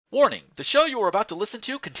Warning, the show you are about to listen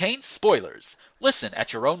to contains spoilers. Listen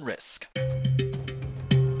at your own risk.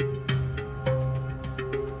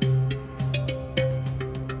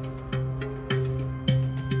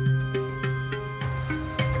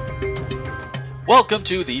 Welcome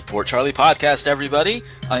to the Port Charlie Podcast, everybody.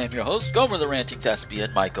 I am your host, Gomer the Ranting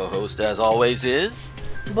Thespian. My co-host, as always, is...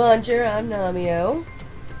 Bonjour, I'm Namio.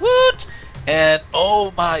 What? And,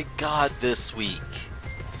 oh my god, this week.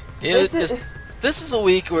 This is a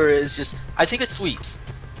week where it's just... I think it sweeps.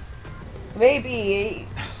 Maybe.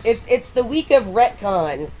 It's the week of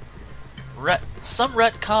retcon. Some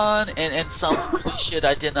retcon and some holy shit,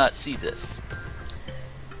 I did not see this.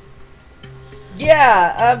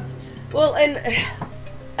 Yeah, well, and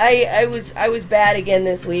I was bad again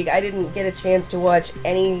this week. I didn't get a chance to watch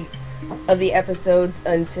any of the episodes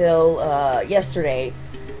until yesterday,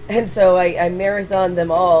 and so I marathoned them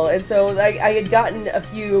all. And so I had gotten a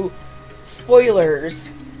few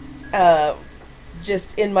spoilers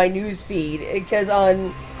just in my news feed because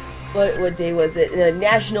on what day was it?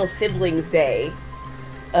 National Siblings Day.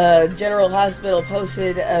 General Hospital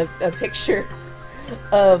posted a picture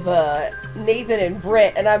of Nathan and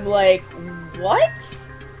Britt, and I'm like, what?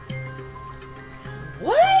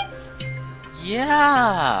 What?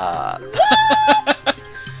 Yeah. What?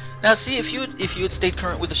 Now, see, if you had stayed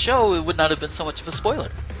current with the show, it would not have been so much of a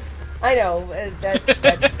spoiler. I know,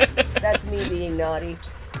 that's me being naughty.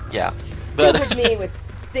 Yeah, but Stupid me with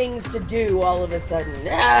things to do all of a sudden.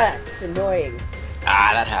 It's annoying.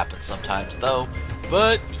 That happens sometimes, though.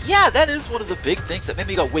 But yeah, that is one of the big things that made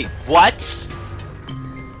me go, wait, what?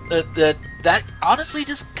 That honestly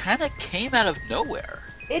just kind of came out of nowhere.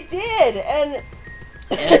 It did,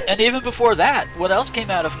 and even before that, what else came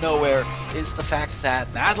out of nowhere is the fact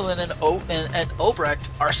that Madeline and Obrecht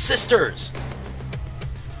are sisters.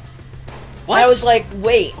 What? I was like,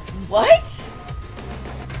 wait, what?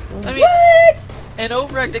 I mean, what? And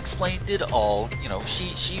Obrecht explained it all. You know, she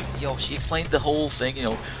explained the whole thing. You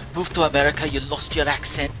know, moved to America, you lost your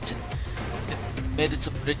accent, and made it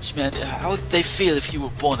some rich man. How would they feel if you were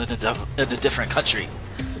born in a different country?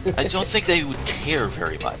 I don't think they would care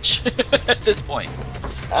very much at this point.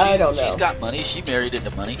 I don't know. She's got money. She married into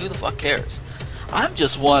money. Who the fuck cares? I'm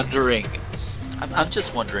just wondering. I'm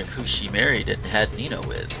just wondering who she married and had Nina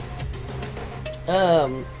with.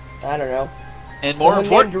 I don't know. And more Someone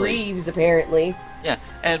importantly, named Reeves, apparently. Yeah,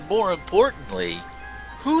 and more importantly,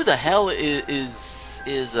 who the hell is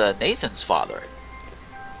Nathan's father?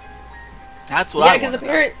 That's what I want to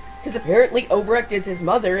know. Because apparently Obrecht is his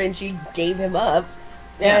mother, and she gave him up,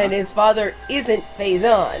 and his father isn't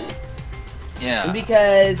Faison. Yeah.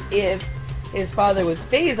 Because if his father was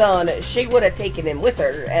Faison, she would have taken him with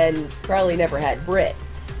her, and probably never had Britt.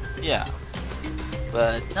 Yeah.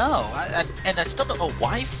 But no, and I still don't know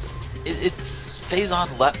why it's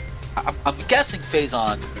Faison left. I'm guessing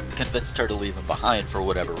Faison convinced her to leave him behind for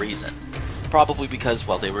whatever reason. Probably because,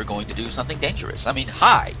 well, they were going to do something dangerous. I mean,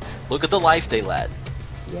 hi, look at the life they led.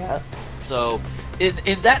 Yeah. So,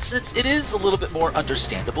 in that sense, it is a little bit more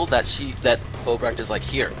understandable that Obrecht is like,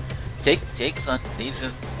 here, take son, leave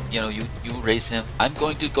him. You know, you raise him. I'm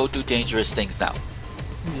going to go do dangerous things now.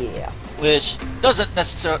 Yeah. Which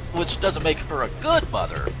doesn't make her a good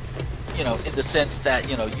mother, you know, in the sense that,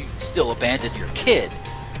 you know, you still abandon your kid.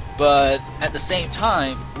 But at the same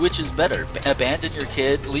time, which is better? Abandon your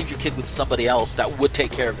kid, leave your kid with somebody else that would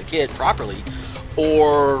take care of the kid properly,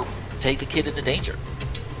 or take the kid into danger?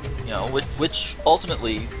 You know, which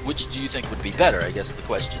do you think would be better? I guess is the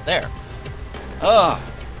question there. I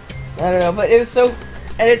don't know, but it's so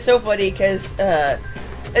funny because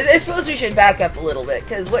I suppose we should back up a little bit,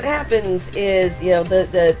 because what happens is, you know,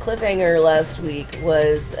 the cliffhanger last week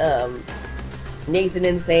was Nathan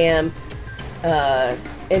and Sam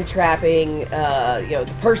entrapping, you know,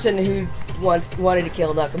 the person who wanted to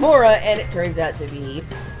kill Nakamura, and it turns out to be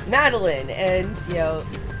Madeline. And, you know,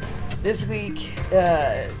 this week,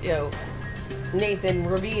 you know, Nathan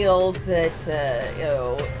reveals that, you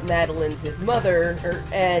know, Madeline's his mother,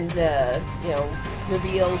 and, you know,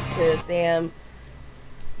 reveals to Sam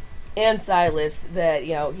and Silas that,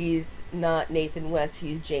 you know, he's not Nathan West,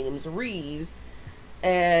 he's James Reeves,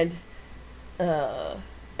 and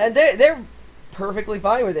they're perfectly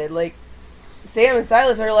fine with it. Like, Sam and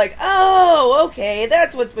Silas are like, oh, okay,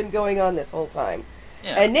 that's what's been going on this whole time.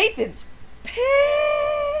 Yeah. And Nathan's pissed.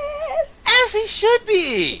 As he should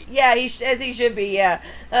be. Yeah, as he should be, yeah.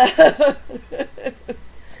 I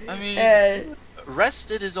mean,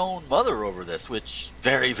 arrested his own mother over this, which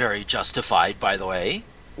very, very justified, by the way.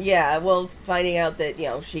 Yeah, well, finding out that, you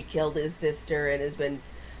know, she killed his sister and has been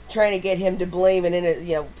trying to get him to blame and,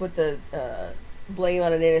 you know, put the blame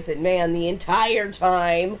on an innocent man the entire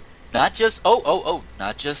time. Not just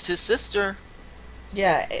not just his sister.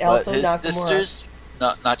 Yeah, But also his Nakamura. sister's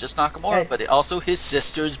not just Nakamura, but also his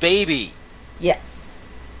sister's baby. Yes.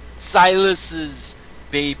 Silas's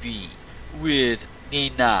baby with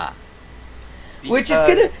Nina. Which is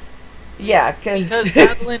gonna... Yeah, because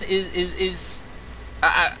Madeline is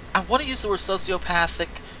I want to use the word sociopathic,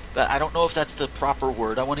 but I don't know if that's the proper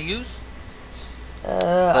word I want to use.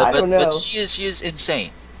 I don't know. But she is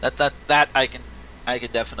insane. That I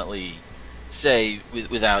can definitely say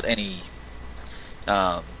without any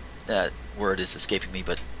that word is escaping me,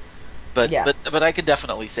 but Yeah. but I can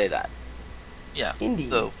definitely say that. Yeah. Indeed.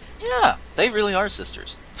 So yeah, they really are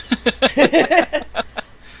sisters.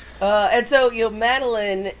 And so,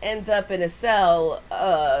 Madeline ends up in a cell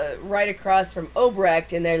right across from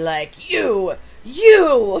Obrecht, and they're like, you!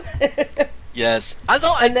 Yes,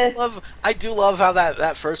 I do love how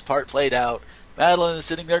that first part played out. Madeline is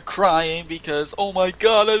sitting there crying because, oh my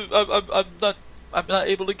god, I'm not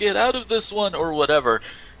able to get out of this one or whatever,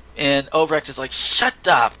 and Obrecht is like, shut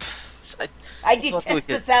up. I detest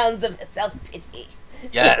the sounds of self-pity.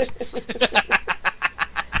 Yes.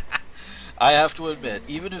 I have to admit,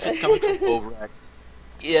 even if it's coming from Obrecht,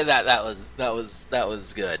 yeah, that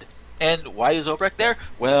was good. And why is Obrecht there?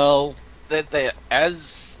 Well,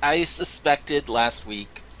 as I suspected last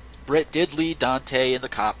week, Britt did lead Dante and the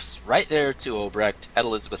cops right there to Obrecht at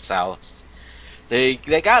Elizabeth's house. They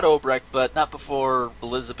got Obrecht, but not before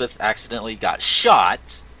Elizabeth accidentally got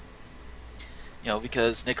shot.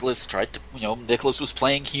 Because Nikolas Nikolas was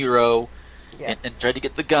playing hero, Yeah. and tried to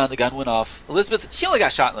get the gun. The gun went off. Elizabeth, she only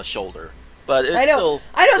got shot in the shoulder. But it's I know.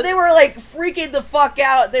 They were like freaking the fuck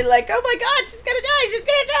out. They're like, "Oh my god, she's gonna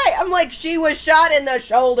die! I'm like, "She was shot in the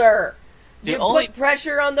shoulder. Put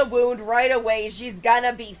pressure on the wound right away. She's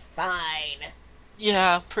gonna be fine."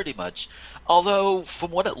 Yeah, pretty much. Although, from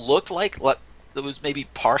what it looked like, it was maybe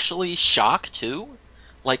partially shock too.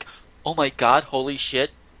 Like, oh my god, holy shit,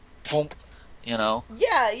 boom, Yeah,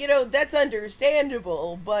 that's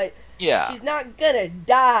understandable, but yeah, she's not gonna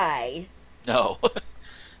die. No.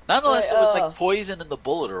 Not unless it was like poison in the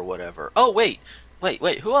bullet or whatever. Oh, wait.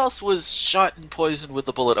 Who else was shot and poisoned with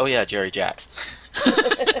the bullet? Oh, yeah, Jerry Jacks.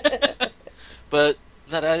 But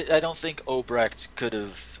I don't think Obrecht could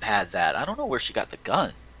have had that. I don't know where she got the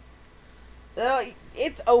gun.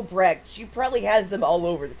 It's Obrecht. She probably has them all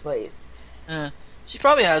over the place. She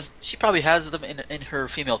probably has them in her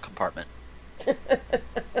female compartment.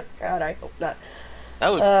 God, I hope not.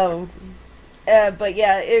 That would... but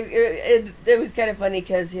yeah, it was kind of funny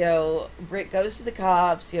because, Britt goes to the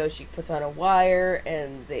cops, she puts on a wire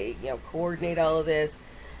and they, coordinate all of this.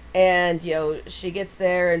 And, she gets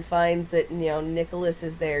there and finds that, Nikolas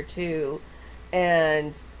is there too.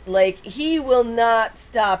 And, he will not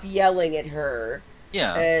stop yelling at her.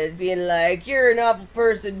 Yeah. And being like, you're an awful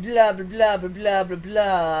person, blah, blah, blah, blah, blah, blah,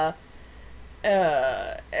 blah.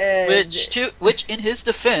 Which, in his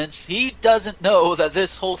defense, he doesn't know that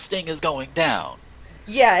this whole sting is going down.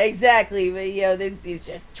 Yeah, exactly. But it's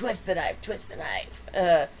just twist the knife.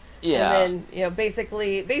 Yeah. And then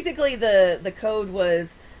basically the code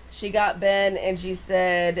was she got Ben and she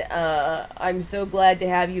said, "I'm so glad to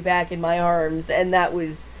have you back in my arms," and that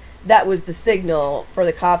was the signal for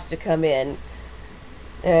the cops to come in.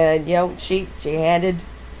 And she handed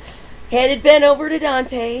Ben over to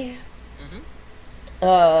Dante.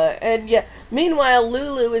 And yeah, meanwhile,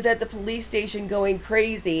 Lulu is at the police station going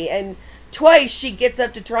crazy, and twice she gets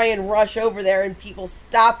up to try and rush over there, and people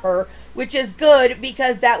stop her, which is good,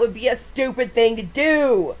 because that would be a stupid thing to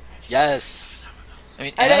do. Yes. I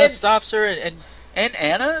mean, Anna stops her, and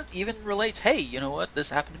Anna even relates, hey, you know what, this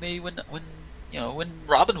happened to me when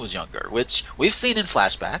Robin was younger, which we've seen in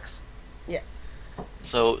flashbacks. Yes.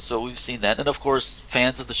 So we've seen that, and of course,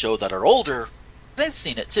 fans of the show that are older, they've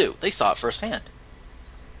seen it too. They saw it firsthand.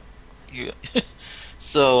 Yeah.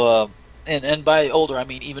 So, and by older, I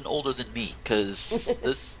mean even older than me, because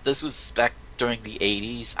this was back during the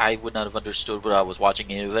 80s. I would not have understood what I was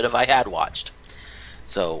watching any of it if I had watched.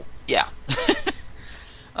 So, yeah.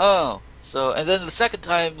 And then the second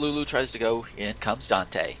time Lulu tries to go, in comes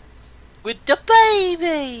Dante. With the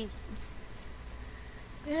baby!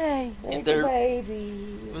 Yay! And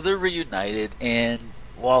they're reunited, and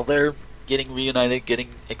while they're getting reunited, getting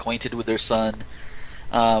acquainted with their son,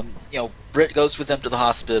 Britt goes with them to the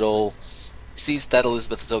hospital, sees that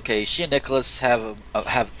Elizabeth is okay. She and Nikolas have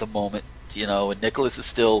the moment, and Nikolas is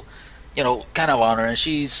still, kind of on her, and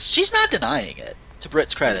she's not denying it. To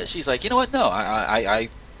Britt's credit, she's like, you know what? No, I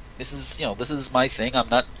this is my thing. I'm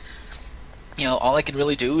not, all I can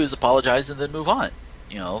really do is apologize and then move on.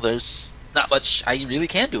 There's not much I really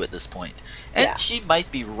can do at this point. And Yeah. she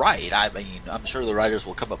might be right. I mean, I'm sure the writers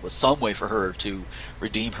will come up with some way for her to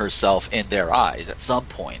redeem herself in their eyes at some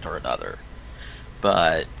point or another.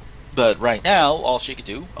 But right now, all she could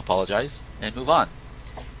do, apologize and move on.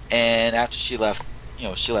 And after she left,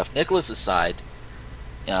 she left Nikolas's side.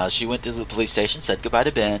 She went to the police station, said goodbye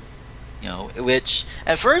to Ben. Which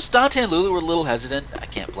at first Dante and Lulu were a little hesitant. I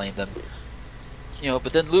can't blame them.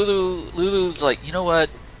 But then Lulu's like, you know what?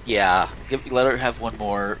 Yeah, let her have one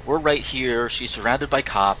more. We're right here. She's surrounded by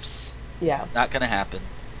cops. Yeah. Not gonna happen.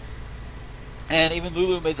 And even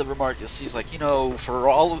Lulu made the remark. She's like,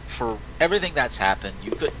 for everything that's happened,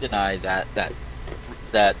 you couldn't deny that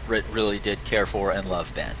Britt really did care for and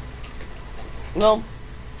love Ben. Well,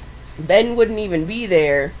 Ben wouldn't even be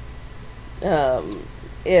there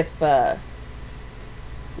if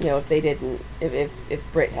if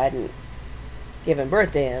Britt hadn't given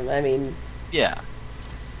birth to him. I mean, yeah.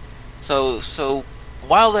 So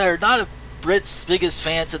while they're not Britt's biggest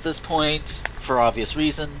fans at this point, for obvious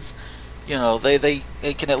reasons, they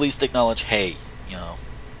can at least acknowledge, hey,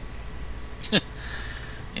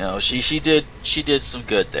 she did some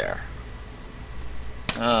good there.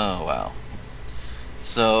 Oh wow.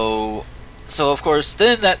 So of course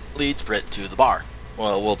then that leads Britt to the bar.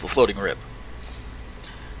 Well, the floating rib.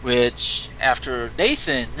 Which after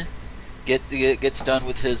Nathan gets done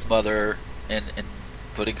with his mother and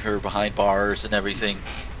putting her behind bars and everything,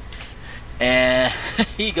 and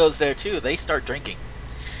he goes there too. They start drinking,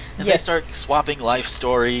 and yes. They start swapping life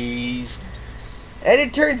stories. And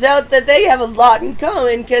it turns out that they have a lot in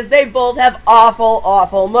common because they both have awful,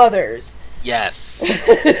 awful mothers. Yes, and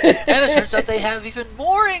it turns out they have even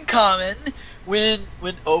more in common when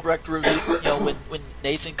Obrecht when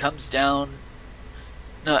Nathan comes down.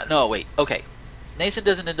 No, wait, okay. Nathan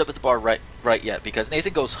doesn't end up at the bar right yet because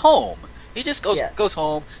Nathan goes home. He just goes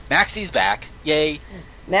home. Maxie's back. Yay.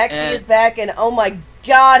 Maxie is back, and oh my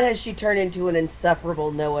god, has she turned into an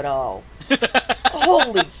insufferable know-it-all.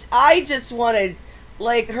 Holy... I just wanted...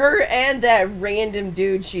 Like, her and that random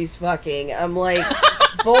dude she's fucking. I'm like,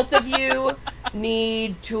 both of you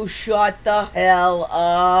need to shut the hell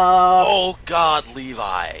up. Oh god,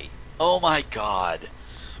 Levi. Oh my god.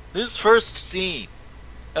 This first scene.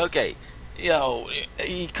 Okay.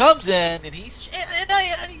 He comes in and he's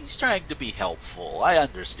trying to be helpful. I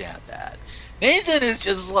understand that. Nathan is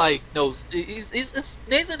just like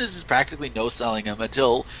Nathan is just practically no selling him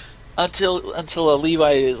until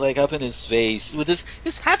Levi is like up in his face with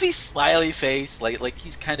his happy smiley face, like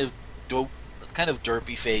he's kind of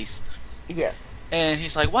derpy face. Yes. And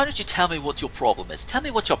he's like, why don't you tell me what your problem is? Tell me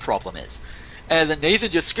what your problem is. And then Nathan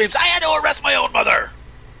just screams, I had to arrest my own mother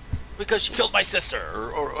because she killed my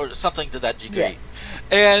sister, or something to that degree. Yes.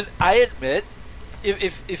 And I admit,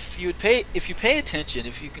 if you pay attention,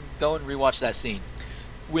 if you can go and rewatch that scene,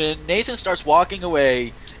 when Nathan starts walking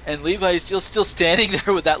away and Levi is still standing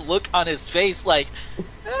there with that look on his face, like,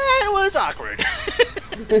 it was awkward.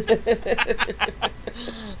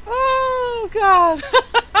 Oh god.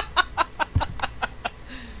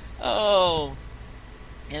 Oh,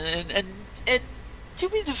 and to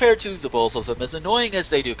be fair to the both of them, as annoying as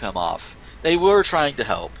they do come off, they were trying to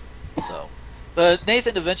help. So, but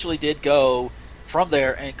Nathan eventually did go from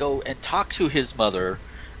there and go and talk to his mother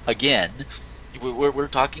again. We're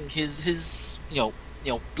talking his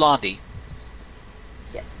Blondie.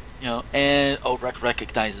 Yes. And Obrecht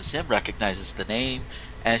recognizes him, recognizes the name,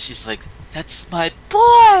 and she's like, "That's my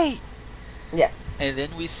boy." Yes. And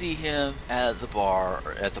then we see him at the bar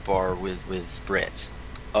with Britt.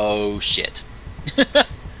 Oh shit.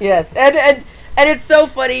 Yes, and it's so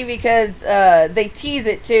funny because they tease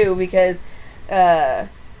it too, because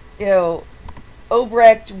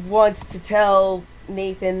Obrecht wants to tell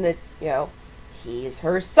Nathan that he's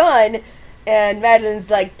her son, and Madeline's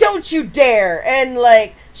like, don't you dare, and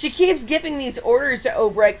like she keeps giving these orders to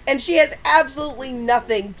Obrecht and she has absolutely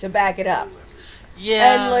nothing to back it up.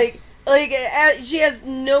 Yeah. And like she has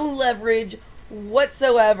no leverage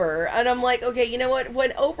whatsoever, and I'm like, okay, you know what?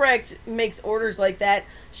 When Obrecht makes orders like that,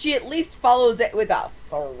 she at least follows it with a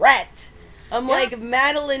threat. I'm like,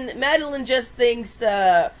 Madeline just thinks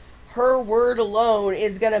her word alone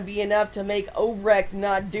is gonna be enough to make Obrecht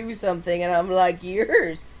not do something, and I'm like,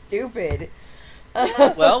 you're stupid.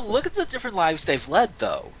 Yeah, well, look at the different lives they've led,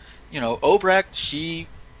 though. Obrecht, she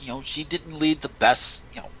didn't lead the best,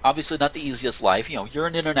 obviously not the easiest life. You're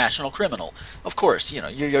an international criminal. Of course,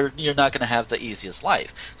 you're not going to have the easiest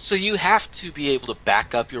life. So you have to be able to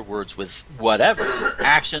back up your words with whatever,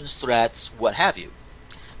 actions, threats, what have you.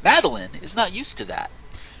 Madeline is not used to that.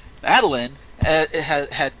 Madeline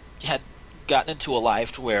had gotten into a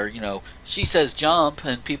life to where, she says jump,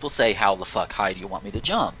 and people say, how the fuck high do you want me to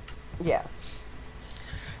jump? Yeah.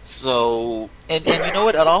 So, and you know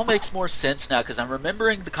what? It all makes more sense now, because I'm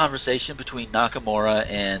remembering the conversation between Nakamura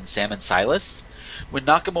and Sam and Silas, when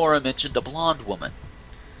Nakamura mentioned a blonde woman.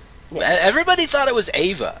 Yeah. Everybody thought it was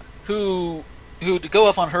Ava, who, to go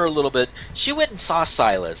up on her a little bit, she went and saw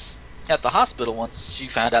Silas at the hospital once she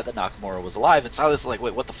found out that Nakamura was alive, and Silas was like,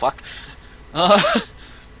 wait, what the fuck?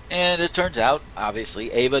 And it turns out,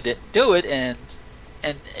 obviously, Ava didn't do it, and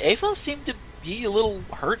Ava seemed to be a little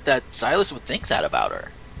hurt that Silas would think that about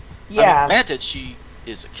her. Yeah. I mean, granted, she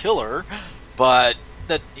is a killer, but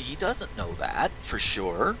that he doesn't know that for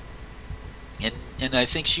sure. And I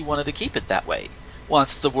think she wanted to keep it that way.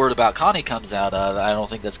 Once the word about Connie comes out, I don't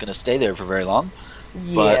think that's going to stay there for very long.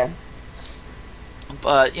 Yeah.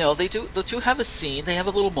 But the two have a scene. They have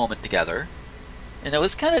a little moment together, and it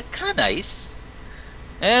was kind of nice.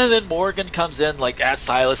 And then Morgan comes in as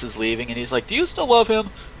Silas is leaving, and he's like, "Do you still love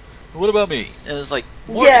him? What about me?" And it's like,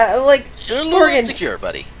 Morgan, you're a little Morgan, insecure,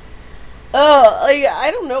 buddy.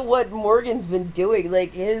 I don't know what Morgan's been doing.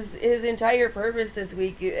 His entire purpose this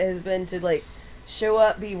week has been to show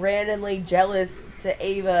up, be randomly jealous to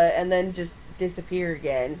Ava, and then just disappear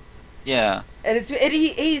again. Yeah. And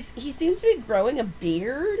he seems to be growing a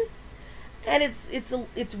beard, and it's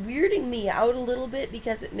weirding me out a little bit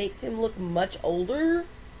because it makes him look much older.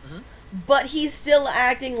 Mm-hmm. But he's still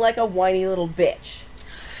acting like a whiny little bitch.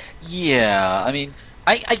 Yeah, I mean,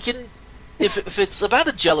 I can. If it's about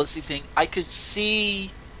a jealousy thing, I could see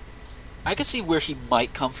where he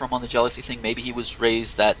might come from on the jealousy thing. Maybe he was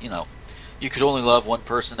raised that you could only love one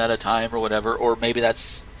person at a time or whatever, or maybe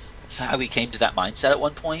that's how he came to that mindset at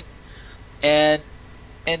one point. And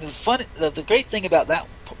the great thing about that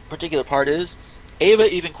particular part is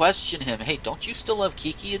Ava even questioned him. Hey, don't you still love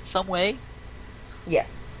Kiki in some way? Yeah.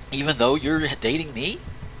 Even though you're dating me?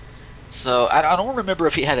 So I don't remember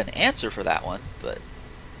if he had an answer for that one, but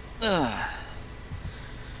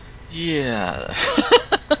yeah.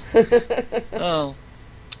 Oh,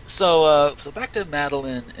 so back to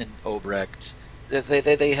Madeline and Obrecht.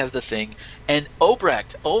 They have the thing, and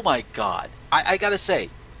Obrecht. Oh my God! I gotta say,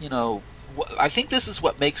 I think this is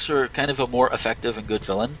what makes her kind of a more effective and good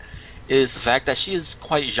villain, is the fact that she is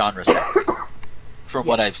quite genre savvy, from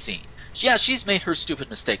what I've seen. Yeah, she's made her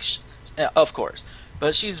stupid mistakes, of course,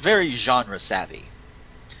 but she's very genre savvy.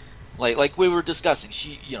 Like we were discussing,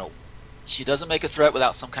 she doesn't make a threat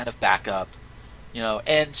without some kind of backup,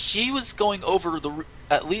 and she was going over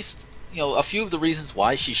at least a few of the reasons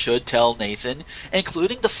why she should tell Nathan,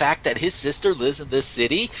 including the fact that his sister lives in this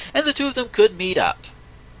city and the two of them could meet up.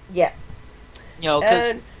 Yes.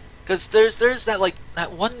 Because there's that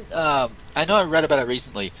that one. I know I read about it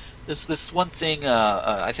recently. This one thing.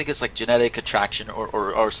 I think it's genetic attraction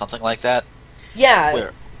or something like that. Yeah.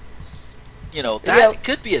 Where that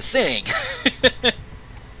could be a thing.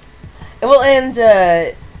 Well, and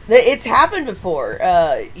it's happened before.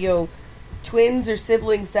 Twins or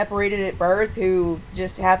siblings separated at birth who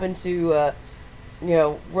just happen to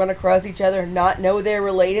run across each other, not know they're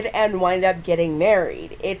related, and wind up getting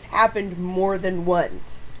married. It's happened more than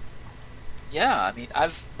once. Yeah,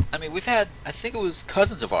 we've had, I think it was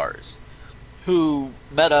cousins of ours who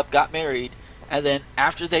met up, got married, and then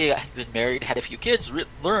after they had been married, had a few kids,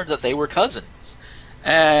 learned that they were cousins.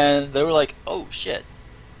 And they were like, oh shit.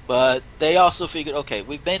 But they also figured, okay,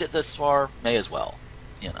 we've made it this far, may as well.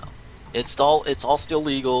 It's all still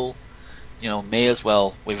legal, may as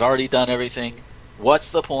well. We've already done everything.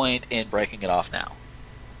 What's the point in breaking it off now?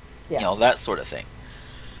 Yeah. That sort of thing.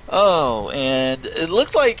 Oh, and it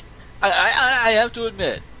looked like, I have to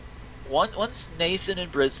admit, once Nathan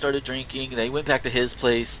and Britt started drinking, they went back to his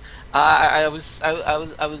place. I was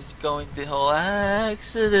going the whole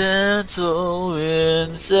accidental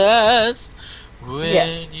incest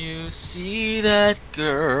when you see that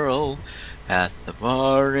girl at the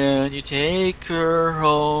bar and you take her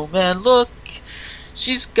home and look,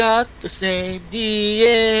 she's got the same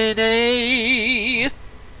DNA.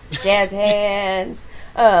 Jazz hands.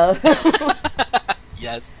 Oh.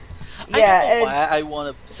 Yes. Yeah. I don't know why I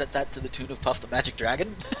want to set that to the tune of Puff the Magic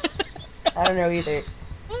Dragon. I don't know either.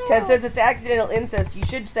 Because since it's accidental incest, you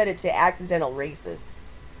should set it to accidental racist.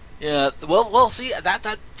 Yeah. Well. See,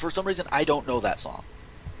 that for some reason I don't know that song.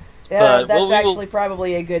 Yeah, that's actually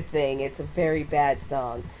probably a good thing. It's a very bad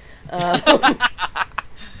song.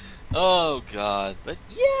 Oh God! But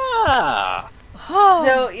yeah.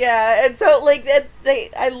 So yeah, and so that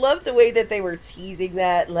I love the way that they were teasing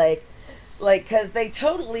that, because they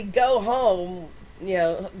totally go home,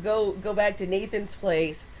 go back to Nathan's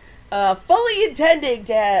place, fully intending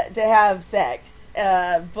to have sex,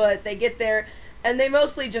 but they get there and they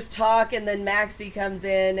mostly just talk, and then Maxie comes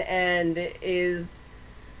in and is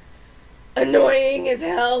annoying as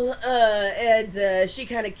hell, and she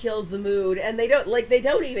kind of kills the mood, and they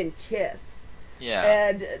don't even kiss. Yeah.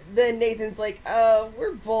 And then Nathan's like,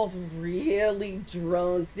 we're both really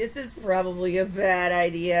drunk. This is probably a bad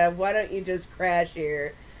idea. Why don't you just crash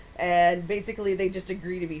here? And basically they just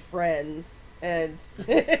agree to be friends. And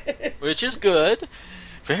which is good.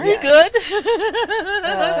 Very good.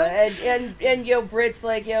 and Britt's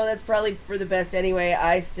like, that's probably for the best anyway.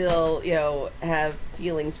 I still, have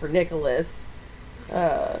feelings for Nikolas.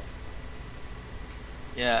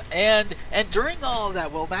 Yeah, and during all of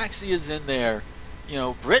that, while Maxie is in there,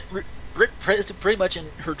 Britt pretty much in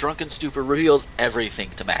her drunken stupor reveals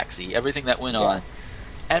everything to Maxie, everything that went on.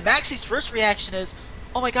 And Maxie's first reaction is,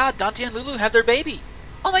 oh my god, Dante and Lulu have their baby.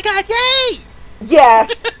 Oh my god, yay! Yeah,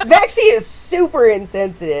 Maxie is super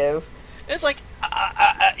insensitive. It's like,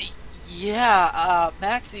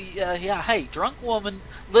 Maxie, hey, drunk woman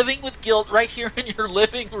living with guilt right here in your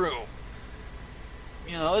living room.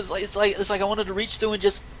 It's like I wanted to reach through and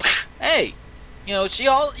just, hey, she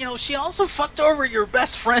also fucked over your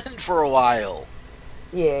best friend for a while.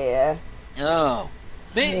 Yeah. Oh,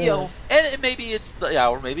 maybe, and maybe it's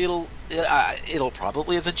or maybe it'll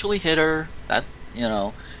probably eventually hit her. That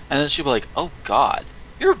and then she'll be like, oh God,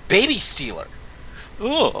 you're a baby stealer.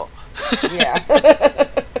 Oh. Yeah.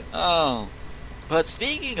 Oh, but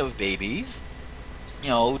speaking of babies,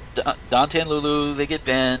 Dante and Lulu, they get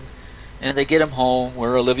Ben. And they get him home,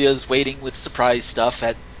 where Olivia's waiting with surprise stuff.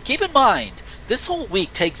 Keep in mind, this whole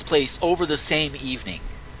week takes place over the same evening.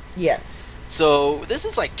 Yes. So this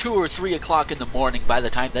is like 2 or 3 o'clock in the morning by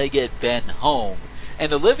the time they get Ben home.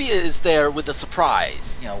 And Olivia is there with a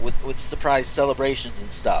surprise, with surprise celebrations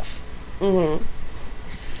and stuff. Mm-hmm.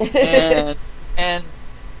 and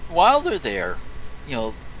while they're there,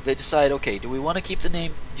 they decide, okay, do we want to keep him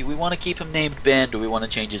named Ben? Do we want to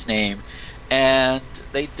change his name? And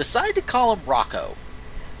they decide to call him Rocco.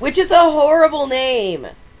 Which is a horrible name.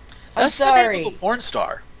 That's I'm sorry. the name of a porn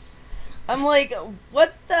star. I'm like,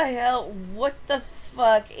 what the hell? What the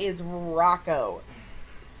fuck is Rocco?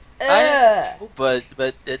 But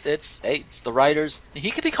it's the writers.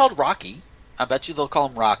 He could be called Rocky. I bet you they'll call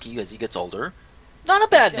him Rocky as he gets older. Not a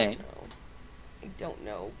bad name. I don't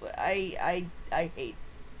know, but I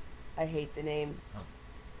hate the name.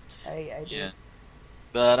 I do. Yeah.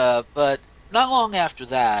 But not long after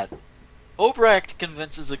that, Obrecht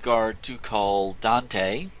convinces a guard to call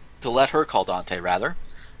Dante, to let her call Dante, rather.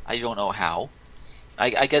 I don't know how.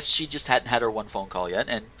 I guess she just hadn't had her one phone call yet,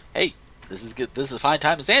 and hey, this is good. This is a fine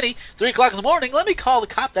time as any. 3 o'clock in the morning. Let me call the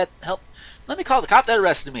cop that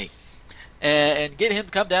arrested me, and get him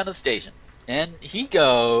to come down to the station. And he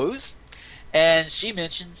goes, and she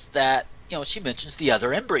mentions that she mentions the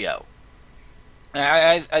other embryo.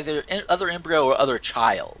 Either other embryo or other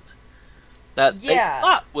child that they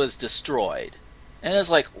thought was destroyed, and it's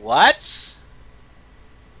like, what?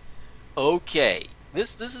 Okay,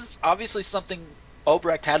 this is obviously something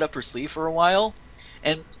Obrecht had up her sleeve for a while,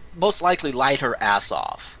 and most likely lied her ass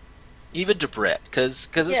off, even to Britt, because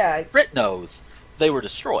Britt knows they were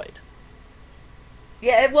destroyed.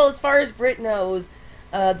 Yeah, well, as far as Britt knows,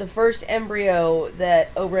 the first embryo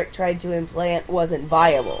that Obrecht tried to implant wasn't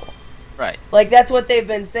viable. Right. Like, that's what they've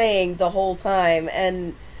been saying the whole time,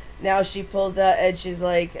 and now she pulls out and she's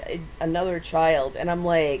like, another child, and I'm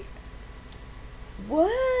like,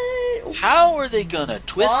 what? How are they gonna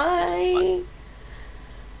twist Why?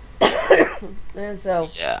 And so,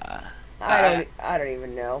 yeah, I don't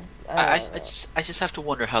even know. I just have to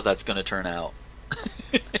wonder how that's gonna turn out.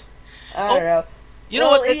 I don't know. You know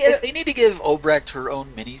what? They need to give Obrecht her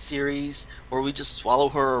own miniseries where we just swallow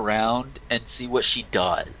her around and see what she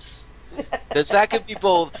does. Because that could be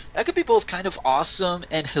both kind of awesome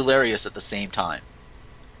and hilarious at the same time.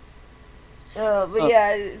 But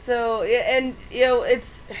yeah, so, and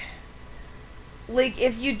it's like,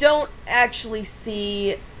 if you don't actually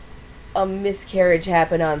see a miscarriage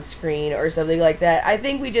happen on screen or something like that, I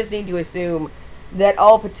think we just need to assume that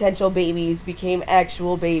all potential babies became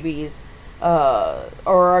actual babies, or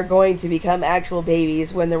are going to become actual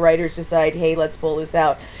babies when the writers decide, hey, let's pull this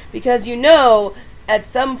out. Because at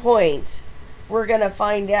some point, we're going to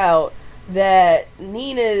find out that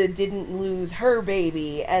Nina didn't lose her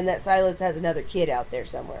baby, and that Silas has another kid out there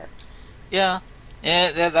somewhere. Yeah,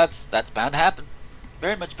 that's bound to happen.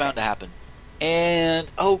 Very much bound to happen. And,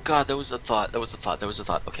 oh god, there was a thought.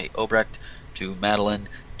 Okay, Obrecht to Madeline,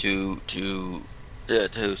 to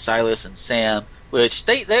Silas and Sam, which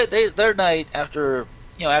their night after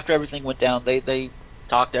everything went down, they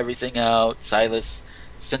talked everything out. Silas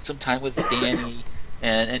spent some time with Danny,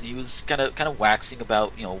 and he was kind of waxing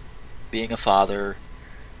about, being a father,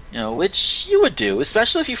 which you would do,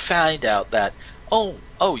 especially if you find out that, oh,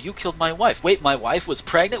 you killed my wife. Wait, my wife was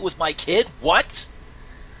pregnant with my kid? What?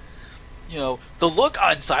 The look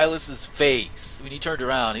on Silas's face when he turned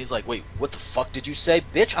around, he's like, wait, what the fuck did you say?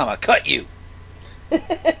 Bitch, I'ma cut you.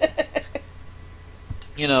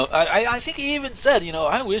 I think he even said,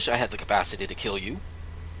 I wish I had the capacity to kill you.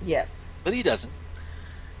 Yes. But he doesn't.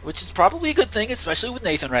 Which is probably a good thing, especially with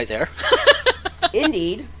Nathan right there.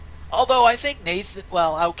 Indeed. Although I think Nathan,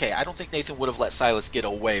 I don't think Nathan would have let Silas get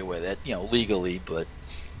away with it, legally, but,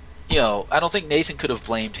 I don't think Nathan could have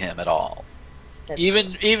blamed him at all.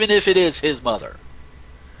 Even if it is his mother.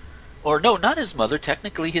 Or no, not his mother,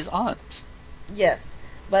 technically his aunt. Yes.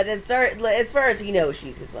 But as far as he knows,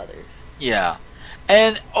 she's his mother. Yeah.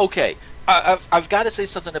 And, okay, I've got to say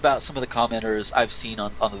something about some of the commenters I've seen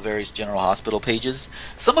on the various General Hospital pages.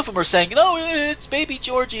 Some of them are saying, no, it's baby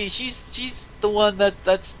Georgie. She's the one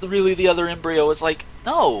that's really the other embryo. It's like,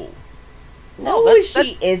 no. No,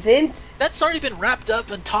 she isn't. That's already been wrapped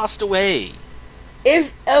up and tossed away.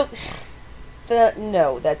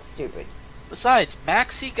 No, that's stupid. Besides,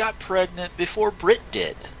 Maxie got pregnant before Britt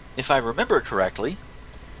did, if I remember correctly.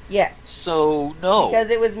 Yes. So, no. Because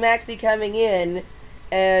it was Maxie coming in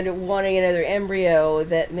and wanting another embryo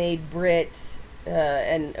that made Britt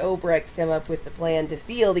and Obrecht come up with the plan to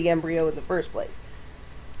steal the embryo in the first place.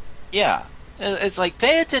 Yeah. It's like,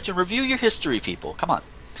 pay attention, review your history, people. Come on.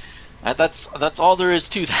 That's all there is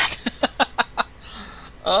to that.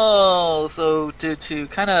 Oh, so to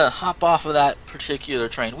kind of hop off of that particular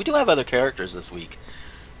train, we do have other characters this week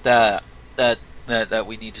that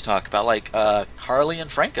we need to talk about, like Harley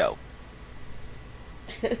and Franco.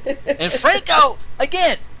 And Franco,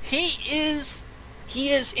 again, he is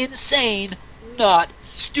insane, not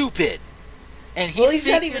stupid. And he's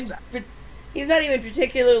not even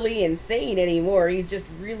particularly insane anymore. He's just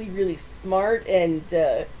really, really smart and.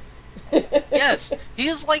 Yes, he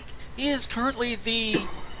is currently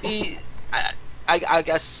I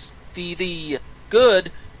guess the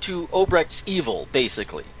good to Obrecht's evil,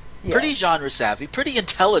 basically. Yeah. Pretty genre savvy, pretty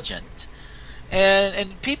intelligent,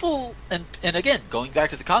 and people and again, going back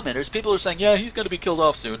to the commenters, people are saying, yeah, he's going to be killed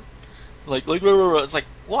off soon. Like it's like,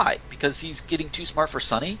 why? Because he's getting too smart for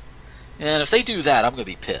Sonny, and if they do that, I'm going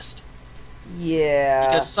to be pissed. Yeah.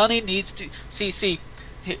 Because Sonny needs to see.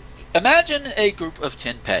 Imagine a group of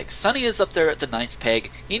 10 pegs. Sonny is up there at the 9th peg.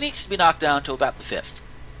 He needs to be knocked down to about the 5th.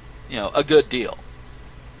 A good deal.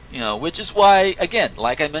 Which is why, again,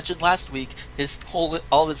 like I mentioned last week,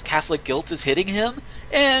 all his Catholic guilt is hitting him,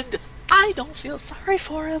 and I don't feel sorry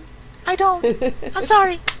for him. I don't. I'm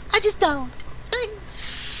sorry. I just don't.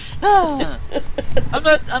 I'm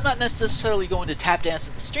not necessarily going to tap dance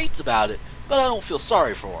in the streets about it, but I don't feel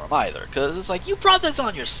sorry for him either, because it's like, you brought this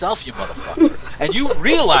on yourself, you motherfucker, and you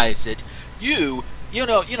realize it. I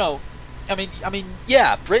mean,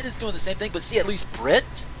 yeah, Britt is doing the same thing, but see, at least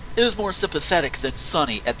Britt is more sympathetic than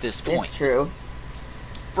Sonny at this point. It's true.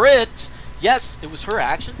 Britt, yes, it was her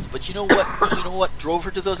actions, but you know what? You know what drove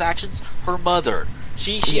her to those actions? Her mother.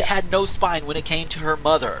 She had no spine when it came to her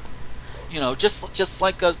mother. Just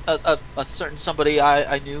like a certain somebody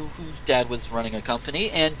I knew whose dad was running a company,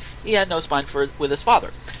 and he had no spine with his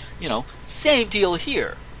father. Same deal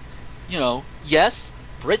here. Yes,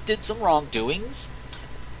 Britt did some wrongdoings,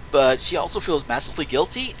 but she also feels massively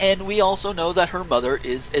guilty, and we also know that her mother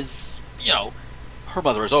is her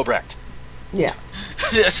mother is Obrecht. Yeah.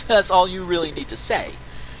 That's all you really need to say.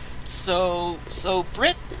 So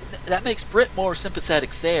Britt, that makes Britt more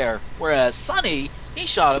sympathetic there, whereas Sonny, he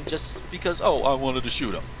shot him just because, I wanted to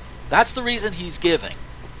shoot him. That's the reason he's giving.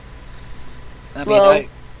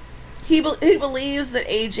 He believes that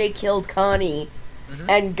AJ killed Connie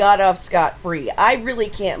and got off scot-free. I really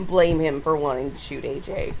can't blame him for wanting to shoot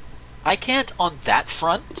AJ. I can't on that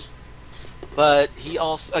front, but he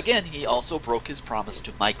also broke his promise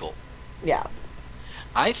to Michael. Yeah.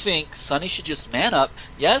 I think Sonny should just man up.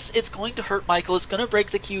 Yes, it's going to hurt Michael. It's going to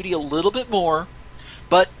break the cutie a little bit more.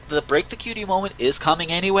 But the break the cutie moment is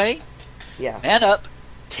coming anyway. Yeah. Man up,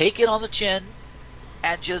 take it on the chin,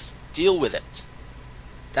 and just deal with it.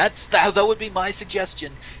 That would be my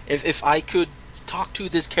suggestion. If I could talk to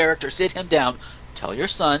this character, sit him down, tell your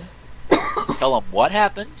son, tell him what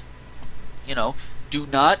happened. Do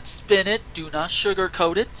not spin it, do not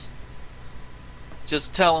sugarcoat it.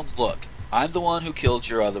 Just tell him, look, I'm the one who killed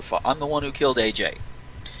your other father. I'm the one who killed AJ.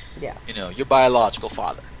 Yeah. Your biological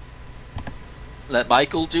father. Let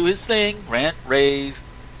Michael do his thing, rant, rave,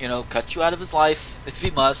 cut you out of his life if he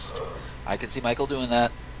must. I can see Michael doing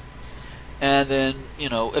that. And then,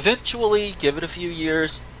 eventually, give it a few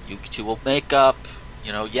years, you two will make up.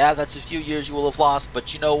 Yeah, that's a few years you will have lost,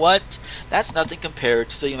 but you know what? That's nothing compared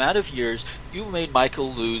to the amount of years you made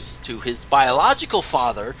Michael lose to his biological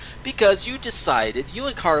father because you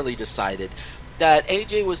and Carly decided, that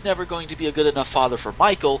AJ was never going to be a good enough father for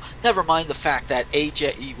Michael, never mind the fact that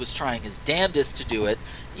AJ was trying his damnedest to do it.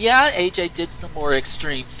 Yeah, AJ did some more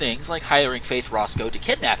extreme things, like hiring Faith Roscoe to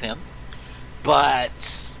kidnap him, but,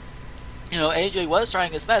 AJ was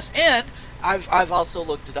trying his best, and I've also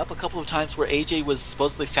looked it up a couple of times where AJ was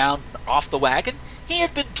supposedly found off the wagon. He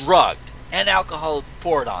had been drugged, and alcohol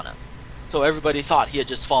poured on him. So everybody thought he had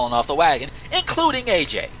just fallen off the wagon, including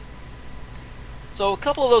AJ. So a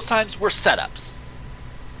couple of those times were setups.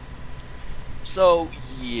 So,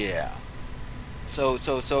 yeah. So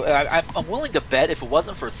I'm willing to bet if it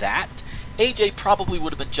wasn't for that, AJ probably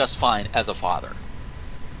would have been just fine as a father.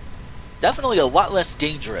 Definitely a lot less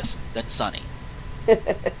dangerous than Sonny.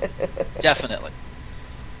 Definitely.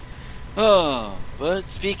 Oh, but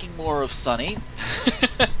speaking more of Sonny,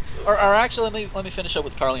 or actually, let me finish up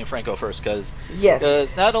with Carly and Franco first, because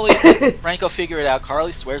not only did Franco figure it out,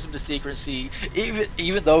 Carly swears him to secrecy,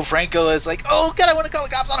 even though Franco is like, oh god, I want to call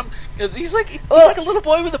the cops on him, because he's like a little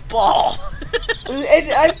boy with a ball.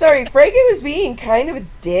 And I'm sorry, Franco was being kind of a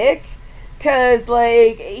dick, because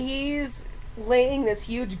he's laying this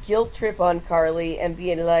huge guilt trip on Carly and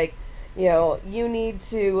being like, you need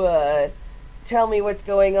to tell me what's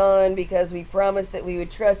going on because we promised that we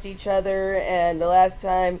would trust each other, and the last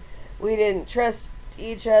time we didn't trust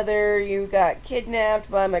each other, you got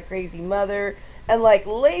kidnapped by my crazy mother, and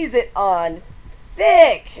lays it on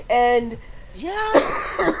thick, and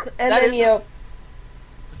yeah, and then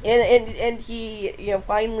and he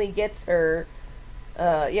finally gets her.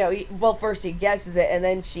 First he guesses it, and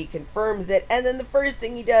then she confirms it, and then the first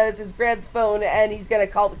thing he does is grab the phone, and he's gonna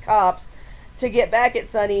call the cops to get back at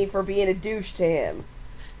Sonny for being a douche to him.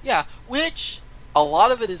 Yeah, which a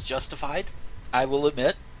lot of it is justified, I will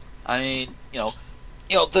admit. I mean,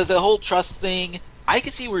 the whole trust thing, I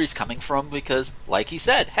can see where he's coming from because, like he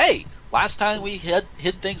said, hey, last time we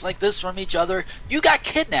hid things like this from each other, you got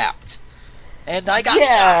kidnapped, and I got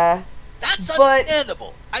shot. That's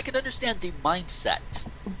understandable. I can understand the mindset.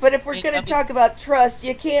 But if we're going to talk about trust,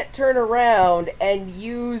 you can't turn around and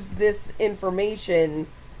use this information,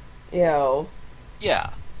 Yeah.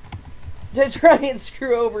 to try and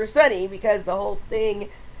screw over Sonny, because the whole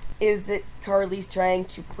thing is that Carly's trying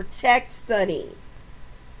to protect Sonny.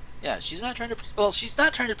 Yeah, she's not trying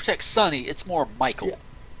to protect Sonny, it's more Michael. Yeah.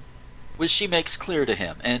 Which she makes clear to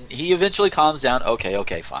him. And he eventually calms down,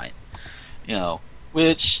 okay, fine.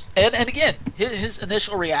 Which, and again, his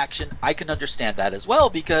initial reaction, I can understand that as well,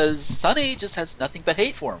 because Sonny just has nothing but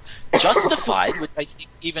hate for him. Justified, which I think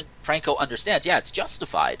even Franco understands. Yeah, it's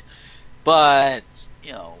justified. But,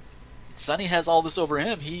 Sonny has all this over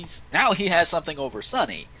him. He has something over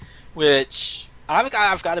Sonny, which, I've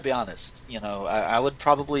got to be honest, I would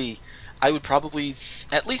probably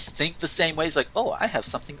at least think the same way. It's like, oh, I have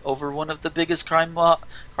something over one of the biggest crime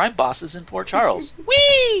bosses in Port Charles.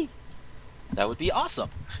 Whee! That would be awesome.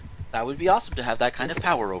 That would be awesome to have that kind of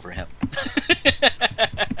power over him.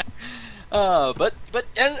 But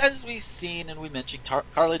as we've seen and we mentioned,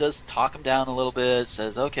 Carly does talk him down a little bit.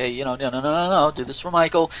 Says, okay, no, do this for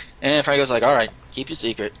Michael. And Franco's like, all right, keep your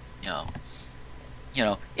secret.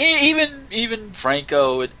 Even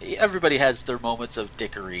Franco, everybody has their moments of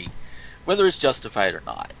dickery, whether it's justified or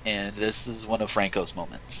not. And this is one of Franco's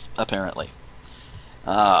moments, apparently.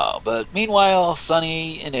 But meanwhile,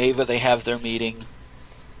 Sonny and Ava, they have their meeting.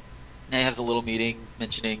 They have the little meeting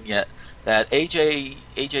mentioning that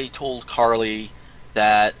AJ told Carly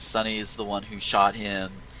that Sonny is the one who shot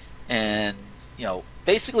him, and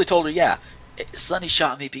basically told her, yeah, Sonny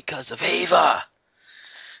shot me because of Ava.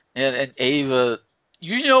 And Ava,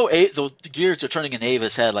 the gears are turning in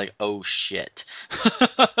Ava's head like, oh shit,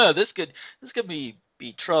 this could be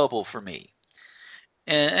trouble for me.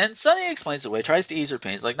 And Sonny explains it away, tries to ease her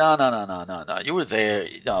pain. He's like, no, you were there.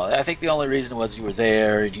 No, I think the only reason was you were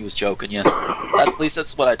there and he was choking you. At least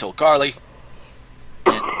that's what I told Carly.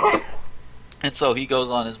 And so they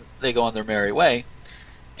go on their merry way.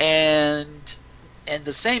 And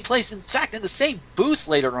the same place, in fact, in the same booth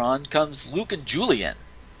later on comes Luke and Julian.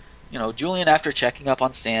 Julian, after checking up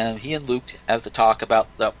on Sam, he and Luke have the talk about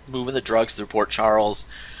moving the drugs through Port Charles.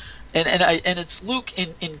 And it's Luke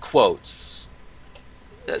in quotes.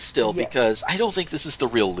 Still, yes. Because I don't think this is the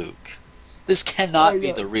real Luke. This cannot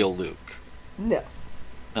be the real Luke. No.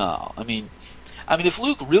 I mean, if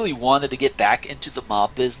Luke really wanted to get back into the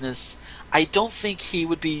mob business, I don't think he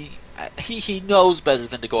would be. He knows better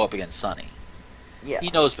than to go up against Sonny. Yeah.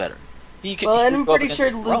 He knows better. He could, Well, he and could I'm go up pretty against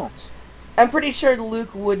sure the Luke. Thrones. I'm pretty sure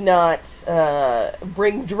Luke would not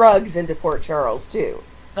bring drugs into Port Charles too.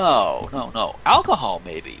 No. Alcohol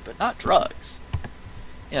maybe, but not drugs.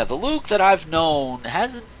 Yeah, the Luke that I've known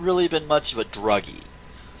hasn't really been much of a druggie.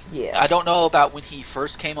 Yeah. I don't know about when he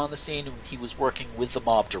first came on the scene when he was working with the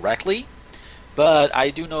mob directly, but I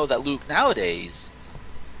do know that Luke nowadays,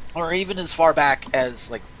 or even as far back as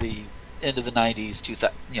like the end of the 90s,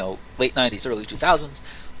 late 90s, early 2000s,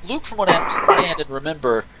 Luke, from what I understand and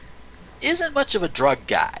remember, isn't much of a drug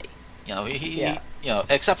guy. He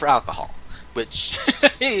except for alcohol, which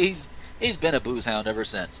he's been a booze hound ever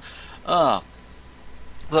since.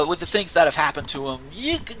 But with the things that have happened to him,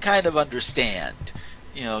 you can kind of understand,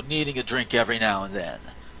 needing a drink every now and then.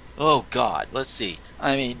 Oh God, let's see.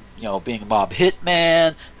 I mean, being a mob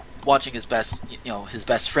hitman, watching his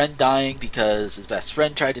best friend dying because his best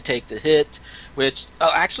friend tried to take the hit, which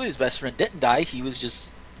actually his best friend didn't die. He was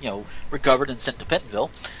just recovered and sent to Pentonville.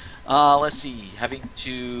 Let's see, having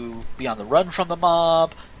to be on the run from the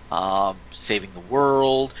mob, saving the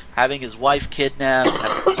world, having his wife kidnapped,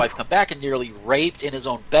 having his wife come back and nearly raped in his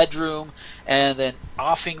own bedroom, and then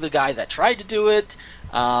offing the guy that tried to do it.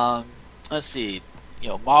 Let's see,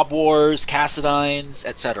 mob wars, Cassidines,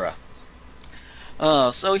 etc.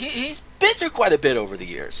 So he's been through quite a bit over the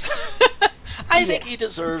years. I think he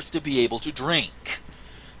deserves to be able to drink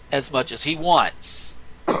as much as he wants.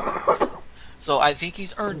 So I think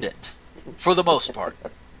he's earned it, for the most part.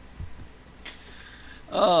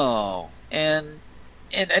 Oh, and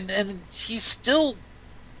he's still...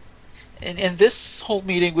 And this whole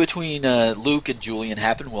meeting between Luke and Julian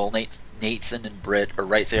happened while Nathan and Britt are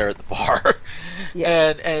right there at the bar.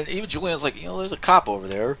 Yes. And even Julian's like, there's a cop over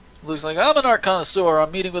there. Luke's like, I'm an art connoisseur,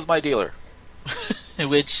 I'm meeting with my dealer.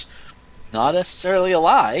 Which, not necessarily a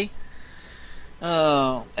lie.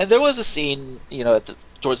 And there was a scene,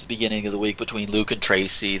 towards the beginning of the week between Luke and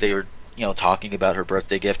Tracy. They were, talking about her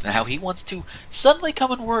birthday gift and how he wants to suddenly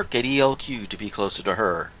come and work at ELQ to be closer to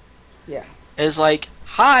her. Yeah. It's like,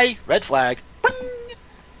 hi, red flag. Bing!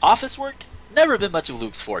 Office work? Never been much of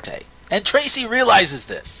Luke's forte. And Tracy realizes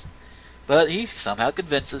this. But he somehow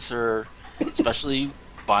convinces her, especially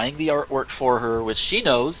buying the artwork for her, which she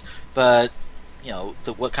knows, but,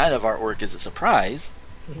 what kind of artwork is a surprise?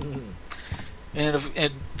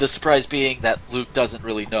 And the surprise being that Luke doesn't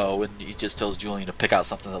really know, and he just tells Julian to pick out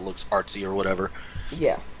something that looks artsy or whatever.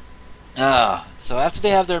 Yeah. So after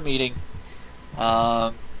they have their meeting,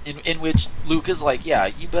 in which Luke is like, yeah,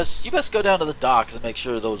 you best go down to the docks and make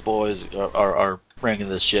sure those boys are bringing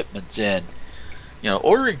the shipments in.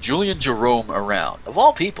 Ordering Julian Jerome around. Of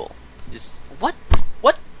all people. Just, what?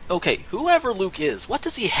 Okay, whoever Luke is, what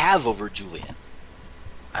does he have over Julian?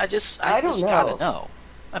 I just gotta know.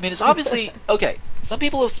 I mean, it's obviously... Okay, some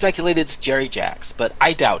people have speculated it's Jerry Jacks, but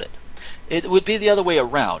I doubt it. It would be the other way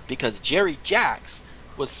around, because Jerry Jacks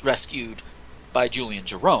was rescued by Julian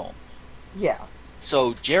Jerome. Yeah.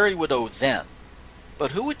 So Jerry would owe them.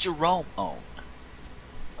 But who would Jerome own?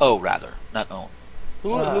 Oh, rather, not own. Who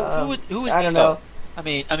would I don't know. I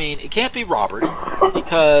mean, it can't be Robert,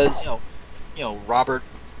 because,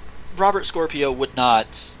 Robert Scorpio would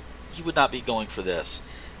not be going for this.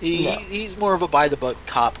 He's more of a by-the-book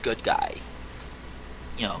cop good guy.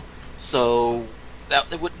 So that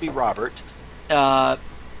wouldn't be Robert. If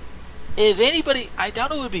anybody, I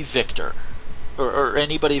doubt it would be Victor, or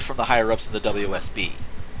anybody from the higher-ups in the WSB.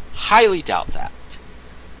 Highly doubt that.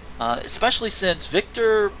 Especially since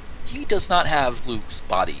Victor, he does not have Luke's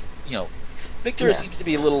body. Victor seems to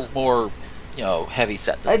be a little more,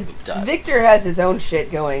 heavy-set than Luke does. Victor has his own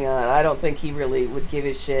shit going on. I don't think he really would give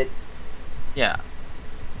a shit. Yeah.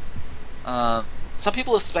 Some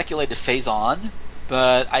people have speculated Faison,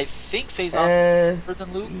 but I think Faison is better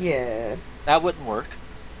than Luke. Yeah. That wouldn't work.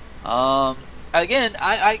 Again,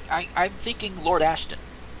 I'm thinking Lord Ashton.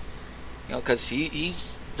 Because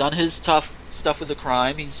he's done his tough stuff with the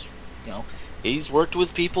crime. He's worked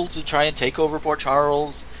with people to try and take over Port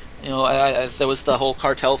Charles. There was the whole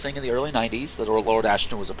cartel thing in the early 90s that Lord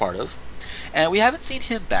Ashton was a part of. And we haven't seen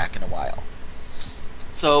him back in a while.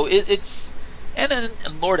 So it's... And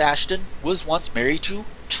Lord Ashton was once married to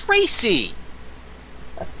Tracy.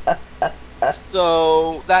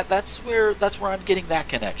 So that's where I'm getting that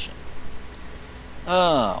connection.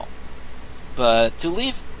 Oh. But to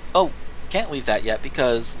leave... Oh, can't leave that yet,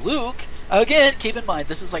 because Luke... Again, keep in mind,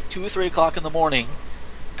 this is like 2 or 3 o'clock in the morning.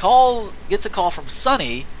 Gets a call from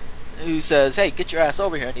Sonny, who says, hey, get your ass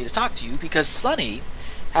over here, I need to talk to you, because Sonny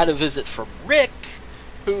had a visit from Rick,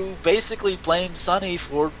 who basically blamed Sonny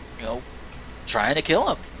for, trying to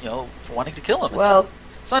kill him, for wanting to kill him. Well,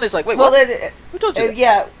 Sonny's like, wait, what? Who told you that?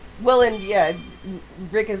 Yeah, Well, and yeah,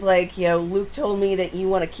 Rick is like, Luke told me that you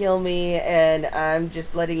want to kill me, and I'm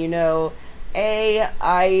just letting you know, A,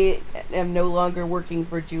 I am no longer working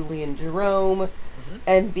for Julie and Jerome,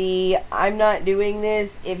 and B, I'm not doing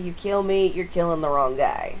this. If you kill me, you're killing the wrong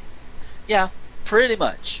guy. Yeah, pretty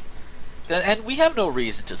much. And we have no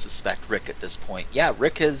reason to suspect Rick at this point. Yeah,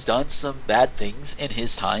 Rick has done some bad things in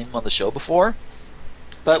his time on the show before,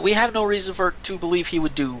 but we have no reason to believe he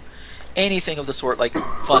would do anything of the sort like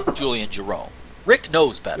fund Julie and Jerome. Rick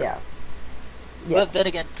knows better. Yeah. But then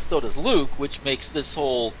again, so does Luke, which makes this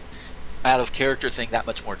whole out of character thing that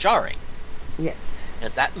much more jarring. Yes.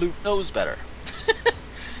 Because that Luke knows better.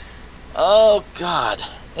 Oh God.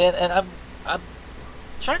 And I'm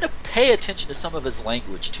trying to pay attention to some of his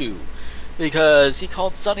language too, because he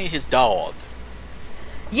called Sonny his dog.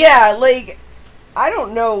 Yeah, like, I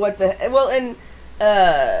don't know what the... Well, and,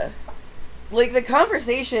 like, the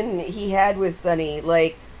conversation he had with Sonny,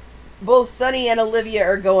 like, both Sonny and Olivia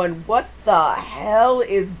are going, what the hell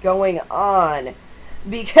is going on?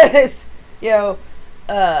 Because,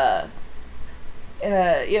 Olivia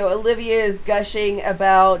is gushing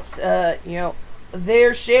about,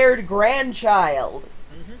 their shared grandchild.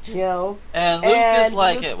 And Luke is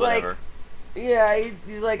like, Luke's hey, whatever. Like, yeah,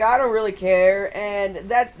 he's like, I don't really care, and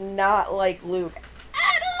that's not like Luke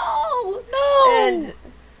at all. No.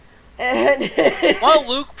 And while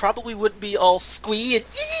Luke probably wouldn't be all squee and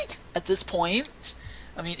at this point.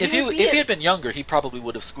 I mean, if he had been younger, he probably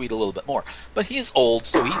would have squeed a little bit more. But he is old,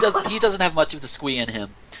 so he doesn't have much of the squee in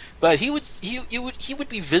him. But he would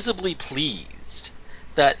be visibly pleased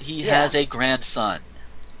that he has a grandson.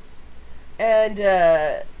 And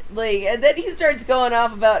and then he starts going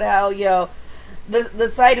off about how the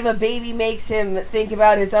sight of a baby makes him think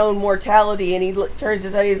about his own mortality, and he turns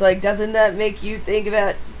to Sonny, he's like, doesn't that make you think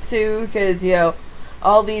about too? Because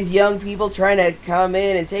all these young people trying to come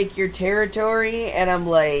in and take your territory, and I'm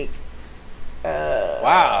like,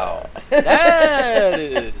 wow, that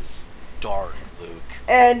is dark, Luke.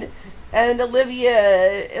 And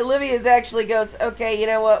Olivia's actually goes, okay, you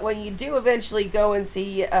know what, when you do eventually go and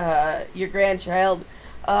see your grandchild,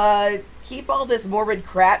 keep all this morbid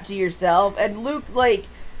crap to yourself. And Luke, like,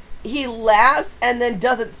 he laughs and then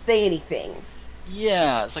doesn't say anything.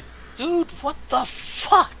 Yeah, it's like, dude, what the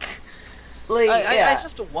fuck? Like, I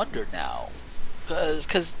have to wonder now,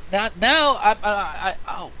 because now I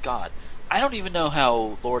oh God, I don't even know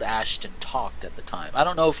how Lord Ashton talked at the time. I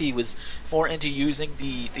don't know if he was more into using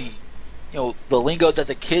the lingo that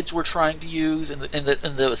the kids were trying to use in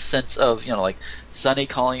the sense of like Sonny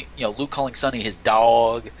calling Luke calling Sonny his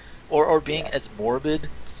dog, or being as morbid.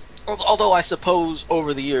 Although I suppose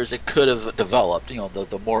over the years it could have developed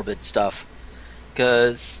the morbid stuff,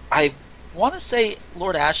 because I want to say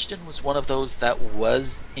Lord Ashton was one of those that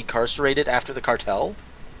was incarcerated after the cartel.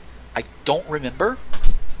 I don't remember.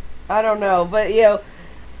 I don't know, but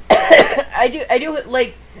I do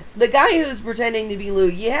like the guy who's pretending to be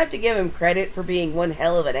Luke. You have to give him credit for being one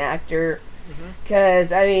hell of an actor,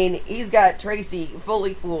 because I mean he's got Tracy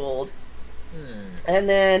fully fooled. And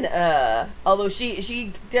then although she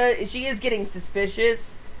is getting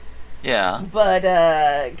suspicious. Yeah. But,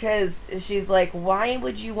 because she's like, why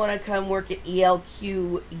would you want to come work at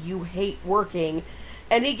ELQ? You hate working.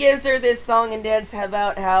 And he gives her this song and dance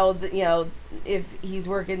about how, if he's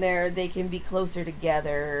working there, they can be closer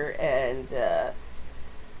together. And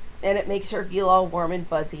it makes her feel all warm and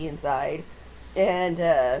fuzzy inside. And,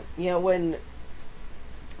 when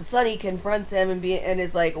Sonny confronts him and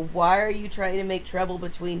is like, why are you trying to make trouble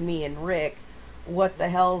between me and Rick? What the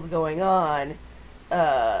hell's going on?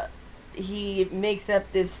 He makes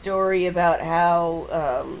up this story about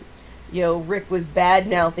how, Rick was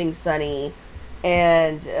bad-mouthing Sonny,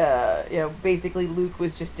 and, basically Luke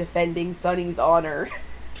was just defending Sonny's honor.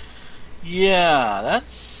 Yeah,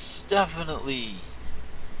 that's definitely...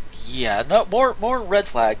 Yeah, no, more red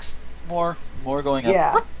flags. More going up.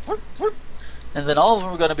 Yeah. And then all of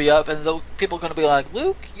them are going to be up, and people are going to be like,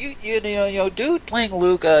 Luke, you dude playing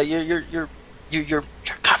Luke, your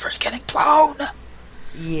cover's getting blown.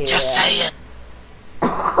 Yeah. Just saying.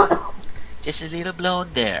 Just a little blown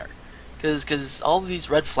there. Because all of these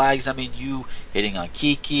red flags, I mean, you hitting on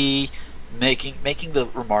Kiki, making the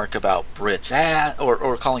remark about Britt's ass,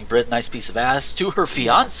 or calling Britt a nice piece of ass to her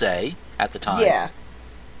fiance at the time. Yeah.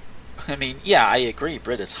 I mean, yeah, I agree,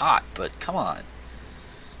 Britt is hot, but come on.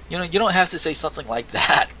 You don't have to say something like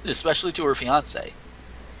that, especially to her fiance.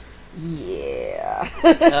 Yeah.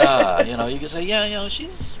 You can say, yeah,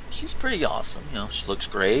 she's pretty awesome. She looks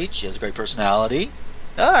great. She has a great personality.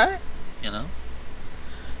 All right,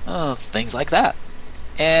 things like that.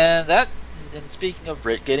 And that and speaking of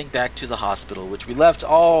Britt, getting back to the hospital, which we left,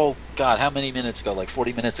 oh god, how many minutes ago? Like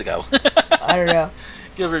 40 minutes ago. I don't know.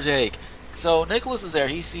 Give or take. So Nikolas is there,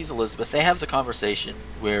 he sees Elizabeth, they have the conversation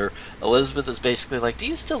where Elizabeth is basically like, do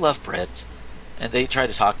you still love Britt? And they try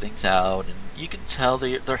to talk things out, and you can tell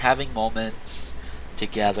they're having moments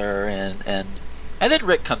together, and then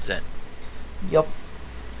Rick comes in. Yup.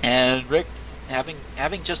 And Rick,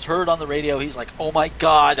 having just heard on the radio, he's like, oh my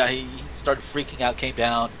god, he started freaking out, came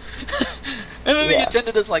down. And then the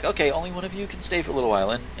attendant is like, okay, only one of you can stay for a little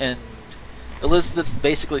while. And Elizabeth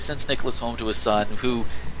basically sends Nikolas home to his son, who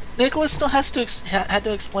Nikolas still had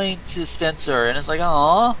to explain to Spencer, and it's like,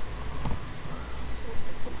 aww.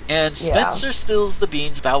 And Spencer spills the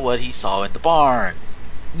beans about what he saw in the barn.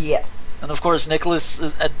 Yes. And of course, Nikolas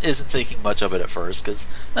isn't thinking much of it at first, because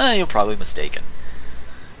you're probably mistaken.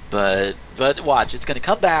 But watch, it's going to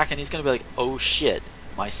come back, and he's going to be like, oh shit,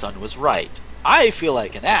 my son was right. I feel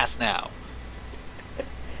like an ass now.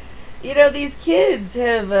 You know, these kids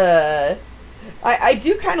have, I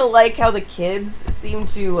do kind of like how the kids seem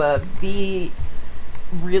to be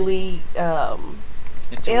really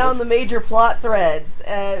in on the major plot threads.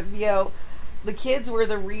 You know, the kids were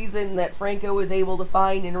the reason that Franco was able to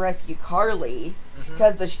find and rescue Carly,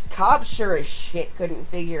 because the cops sure as shit couldn't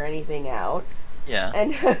figure anything out. Yeah.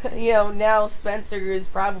 And, you know, now Spencer is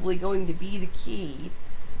probably going to be the key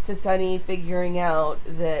to Sonny figuring out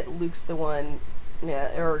that Luke's the one,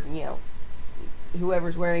 or, you know,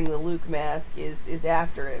 whoever's wearing the Luke mask is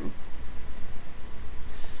after him.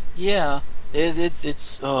 Yeah.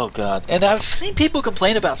 It's oh god. And I've seen people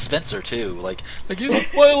complain about Spencer too. Like he's a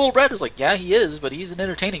spoiled little brat. It's like, yeah, he is, but he's an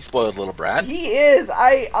entertaining spoiled little brat. He is.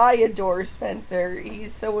 I adore Spencer.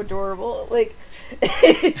 He's so adorable. Like,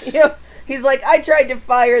 you know, he's like, I tried to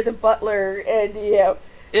fire the butler, and you know,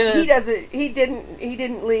 he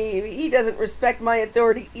didn't leave. He doesn't respect my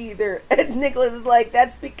authority either. And Nikolas is like,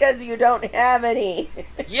 that's because you don't have any.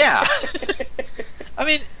 Yeah. I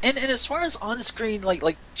mean, and as far as on-screen,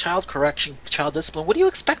 like child correction, child discipline, what do you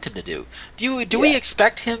expect him to do? Do we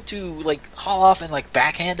expect him to, like, haul off and, like,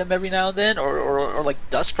 backhand him every now and then? Or like,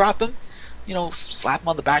 dust drop him? You know, slap him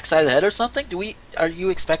on the backside of the head or something? Are you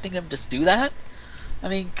expecting him to just do that? I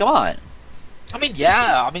mean, come on. I mean,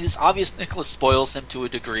 yeah, I mean, it's obvious Nikolas spoils him to a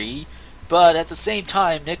degree, but at the same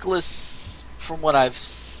time, Nikolas, from what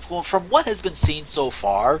has been seen so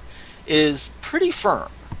far, is pretty firm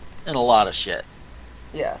in a lot of shit.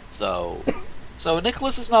 Yeah. So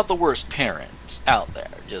Nikolas is not the worst parent out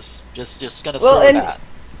there. Just gonna throw that.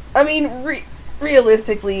 I mean,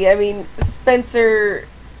 realistically, I mean, Spencer,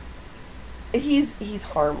 he's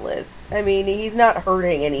harmless. I mean, he's not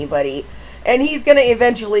hurting anybody, and he's gonna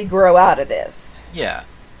eventually grow out of this. Yeah.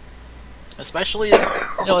 Especially,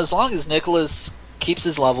 you know, as long as Nikolas keeps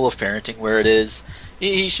his level of parenting where it is,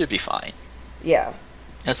 he should be fine. Yeah.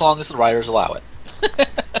 As long as the writers allow it.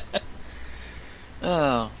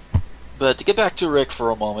 Oh, but to get back to Rick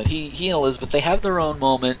for a moment, he and Elizabeth, they have their own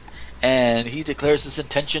moment, and he declares his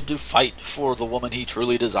intention to fight for the woman he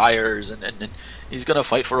truly desires, and he's gonna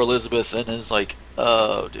fight for Elizabeth, and is like,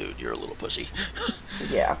 oh, dude, you're a little pushy.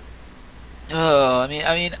 Yeah. Oh, I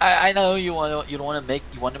mean, I know you want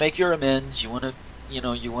to make your amends, you want to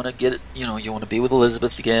be with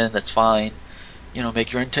Elizabeth again. That's fine. You know,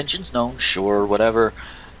 make your intentions known, sure, whatever.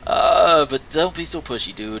 But don't be so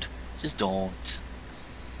pushy, dude. Just don't.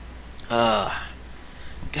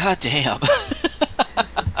 God damn.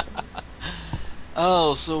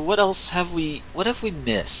 Oh, so what have we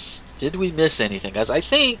missed? Did we miss anything, guys? I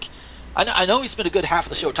know we spent a good half of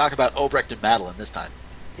the show talking about Obrecht and Madeline this time.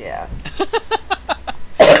 Yeah.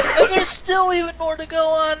 And there's still even more to go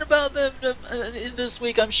on about them in this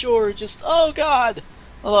week, I'm sure. Just, oh god.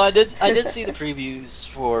 Although I did see the previews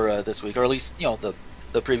for this week, or at least, you know, the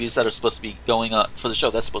previews that are supposed to be going on for the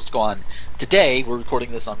show that's supposed to go on today. We're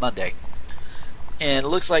recording this on Monday. And it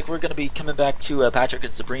looks like we're going to be coming back to Patrick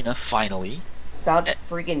and Sabrina, finally. About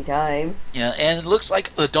freaking time. Yeah, and it looks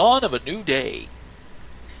like the dawn of a new day.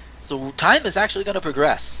 So time is actually going to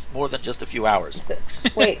progress more than just a few hours.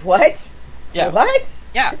 Wait, what? Yeah. What?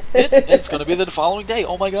 Yeah, it's going to be the following day.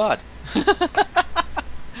 Oh my god.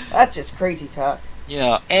 That's just crazy talk.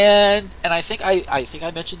 Yeah, and I think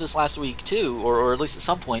I mentioned this last week too, or at least at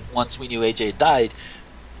some point once we knew AJ had died.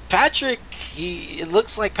 Patrick, it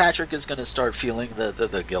looks like Patrick is going to start feeling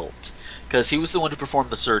the guilt, because he was the one who performed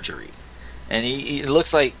the surgery, and it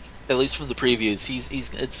looks like, at least from the previews,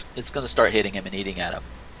 it's going to start hitting him and eating at him,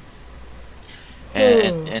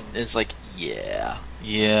 and it's like, yeah,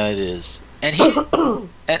 it is, and he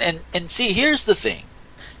and see, here's the thing.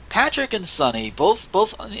 Patrick and Sonny, both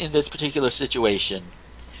in this particular situation,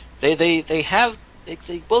 they have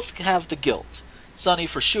they both have the guilt. Sonny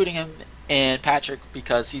for shooting him, and Patrick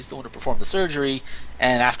because he's the one who performed the surgery,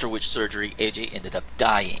 and after which surgery AJ ended up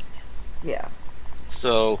dying. Yeah.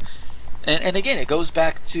 So, and again, it goes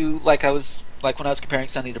back to like when I was comparing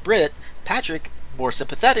Sonny to Britt. Patrick more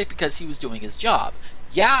sympathetic because he was doing his job.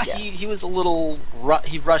 Yeah. He was a little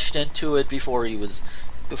he rushed into it before he was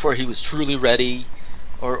truly ready,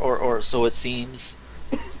 or so it seems.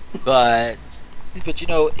 But you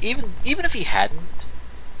know, even if he hadn't,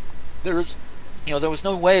 there was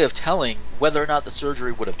no way of telling whether or not the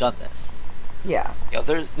surgery would have done this. Yeah. You know,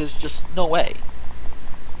 there's just no way.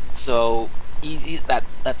 So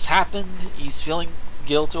that's happened. He's feeling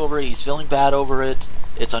guilt over it. He's feeling bad over it.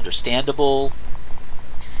 It's understandable,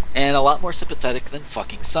 and a lot more sympathetic than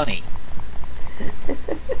fucking Sonny.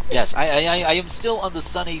 Yes, I am still on the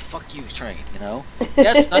Sonny fuck you train. You know,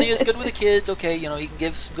 yes, Sonny is good with the kids. Okay, you know, he can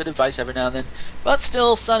give some good advice every now and then, but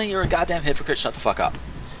still, Sonny, you're a goddamn hypocrite. Shut the fuck up.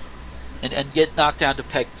 And get knocked down to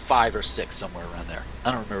peg 5 or 6 somewhere around there.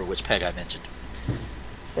 I don't remember which peg I mentioned.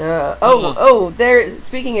 There.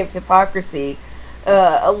 Speaking of hypocrisy,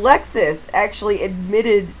 Alexis actually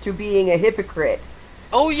admitted to being a hypocrite.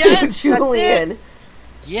 Oh yeah, to Julian.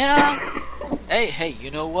 Yeah. Hey,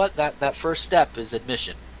 you know what? That first step is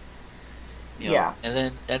admission. You know, yeah.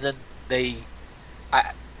 And then they,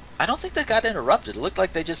 I don't think they got interrupted. It looked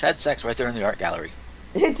like they just had sex right there in the art gallery.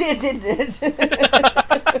 It did.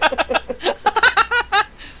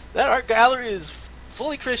 That art gallery is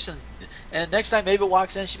fully Christian. And next time Ava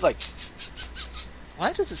walks in, she'll be like,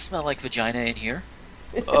 "Why does it smell like vagina in here?"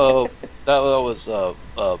 Oh, that was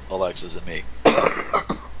Alexis and me.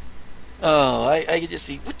 Oh, I can just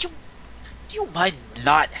see. Do you mind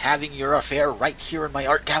not having your affair right here in my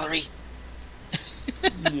art gallery?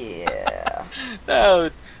 Yeah. No.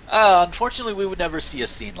 Unfortunately, we would never see a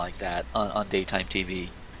scene like that on daytime TV.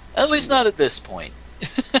 At least not at this point.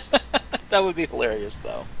 That would be hilarious,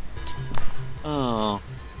 though. Oh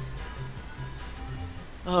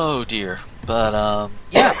dear. But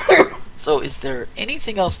yeah. So, is there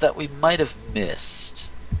anything else that we might have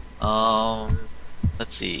missed?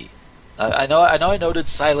 Let's see. I know I noted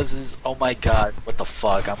Silas's "oh my god, what the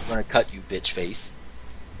fuck, I'm gonna cut you, bitch face."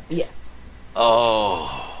 Yes.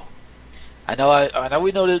 Oh. I know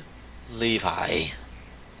we noted Levi.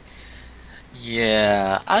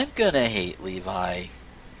 Yeah, I'm gonna hate Levi.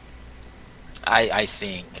 I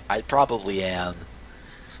think. I probably am.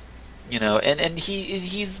 You know, and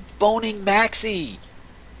he's boning Maxie.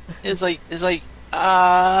 It's like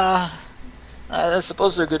I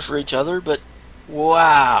suppose they're good for each other, but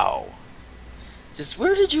wow. Just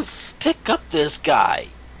where did you pick up this guy?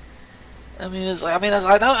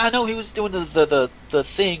 I know he was doing the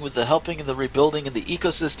thing with the helping and the rebuilding and the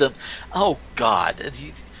ecosystem. Oh God, are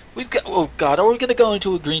we gonna go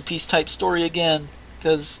into a Greenpeace type story again?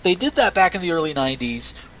 Because they did that back in the early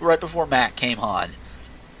 '90s, right before Matt came on.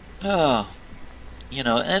 Oh, you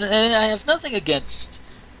know, and I have nothing against,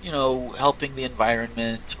 you know, helping the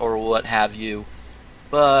environment or what have you,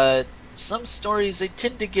 but some stories, they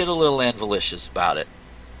tend to get a little avaricious about it,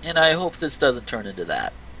 and I hope this doesn't turn into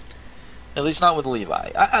that. At least not with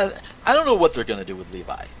Levi. I don't know what they're gonna do with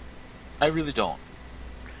Levi. I really don't.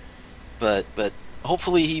 But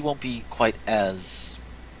hopefully he won't be quite as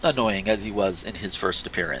annoying as he was in his first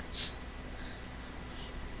appearance.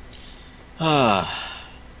 Any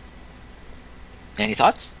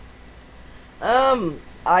thoughts?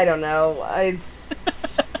 I don't know.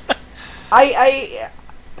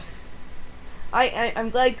 I'm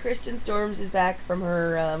glad Kristen Storms is back from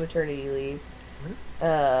her maternity leave.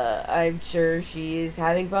 I'm sure she is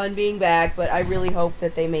having fun being back, but I really hope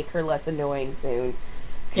that they make her less annoying soon.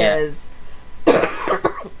 Because,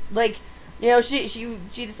 like, you know, she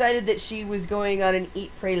decided that she was going on an Eat,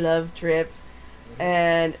 Pray, Love trip,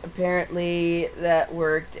 and apparently that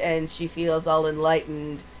worked, and she feels all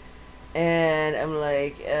enlightened, and I'm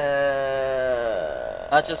like,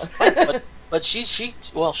 Not just, but she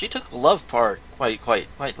took the love part quite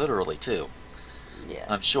literally too. Yeah.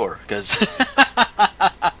 I'm sure, because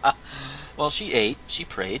well, she ate, she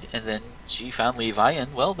prayed, and then she found Levi,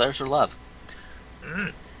 and well, there's her love.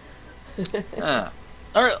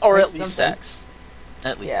 Or at least sex,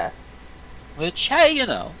 at least. Yeah. Which, hey, you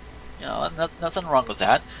know, nothing wrong with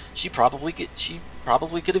that. She probably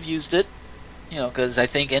could have used it, you know, because I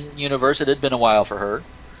think in universe it had been a while for her,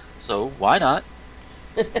 so why not?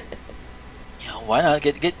 You know, why not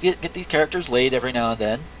get these characters laid every now and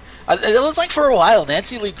then? It was like for a while,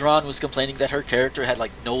 Nancy Lee Grahn was complaining that her character had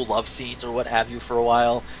like no love scenes or what have you for a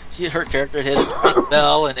while. Her character hit a nice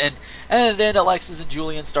spell, and then Alexis and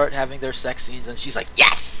Julian start having their sex scenes, and she's like,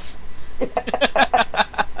 yes.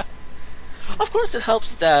 Of course, it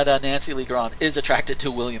helps that Nancy Lee Grahn is attracted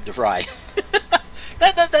to William DeVry.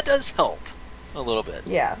 that does help a little bit.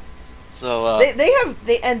 Yeah. So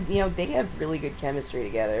they have really good chemistry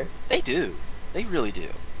together. They do. They really do.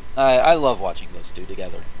 I love watching those two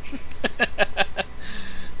together.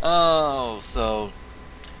 Oh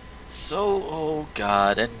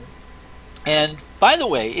God, and by the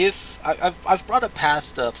way, if I've brought up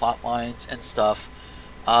past plot lines and stuff,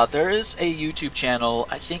 there is a YouTube channel.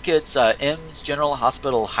 I think it's M's General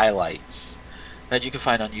Hospital Highlights that you can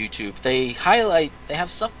find on YouTube. They have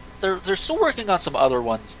some. They're still working on some other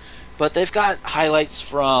ones, but they've got highlights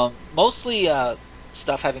from mostly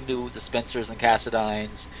stuff having to do with the Spencers and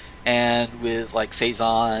Cassidines, and with like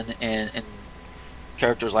Faison and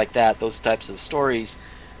characters like that. Those types of stories.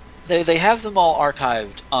 They have them all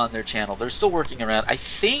archived on their channel. They're still working around. I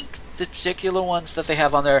think the particular ones that they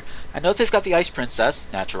have on there, I know they've got the Ice Princess,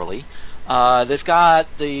 naturally. They've got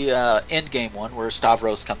the Endgame one where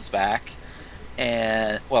Stavros comes back.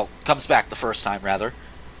 Comes back the first time, rather.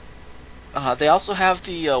 They also have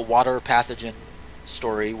the water pathogen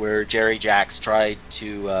story where Jerry Jacks tried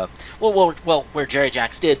to... where Jerry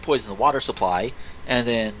Jacks did poison the water supply and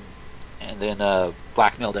then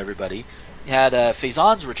blackmailed everybody. You had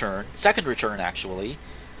Faison's return, second return actually,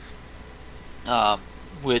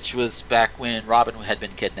 which was back when Robin had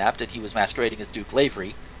been kidnapped and he was masquerading as Duke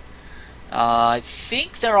Lavery. I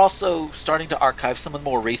think they're also starting to archive some of the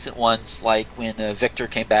more recent ones, like when Victor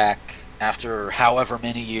came back after however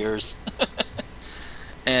many years,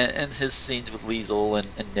 and his scenes with Liesel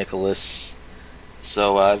and Nikolas.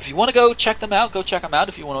 So if you want to go check them out, go check them out.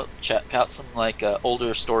 If you want to check out some like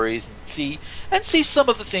older stories and see some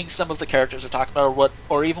of the things some of the characters are talking about,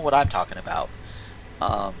 or even what I'm talking about,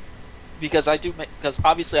 because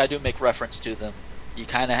obviously I do make reference to them. You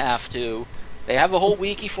kind of have to. They have a whole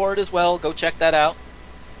wiki for it as well. Go check that out.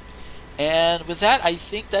 And with that, I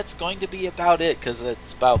think that's going to be about it, because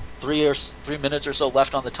it's about 3 minutes or so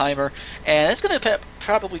left on the timer, and it's going to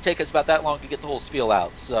probably take us about that long to get the whole spiel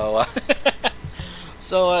out. So.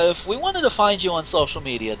 So if we wanted to find you on social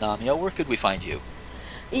media, Namio, where could we find you?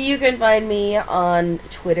 You can find me on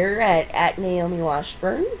Twitter at Naomi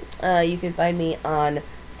Washburn. You can find me on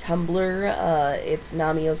Tumblr. It's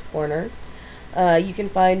Namio's Corner. You can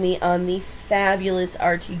find me on the fabulous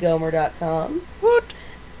rtgomer.com. What?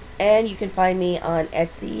 And you can find me on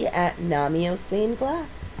Etsy at Namio Stained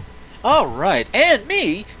Glass. Alright, and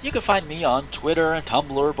me, you can find me on Twitter and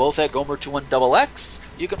Tumblr, both at Gomer21XX.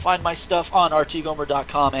 You can find my stuff on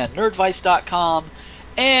rtgomer.com and nerdvice.com.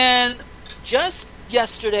 And just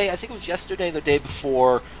yesterday, I think it was yesterday, the day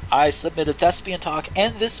before, I submitted Thespian Talk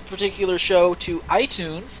and this particular show to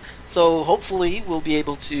iTunes. So hopefully you'll be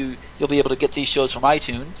able to get these shows from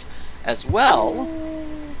iTunes as well.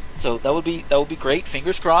 So that would be great,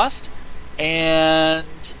 fingers crossed. And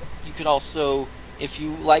you can also, if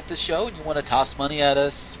you like the show and you want to toss money at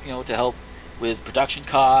us, to help with production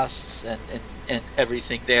costs and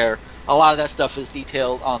everything there, a lot of that stuff is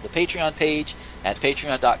detailed on the Patreon page at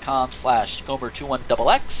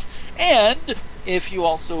patreon.com/Gomer21XX. And if you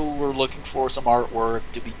also were looking for some artwork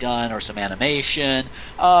to be done or some animation,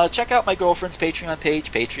 check out my girlfriend's Patreon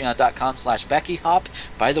page, patreon.com/BeckyHop.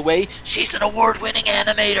 By the way, she's an award-winning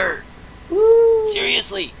animator. Woo.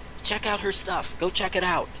 Seriously, check out her stuff. Go check it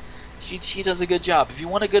out. She does a good job. If you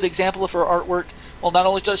want a good example of her artwork, well, not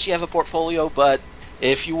only does she have a portfolio, but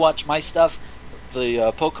if you watch my stuff,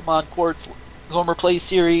 the Pokemon Quartz Gomer Play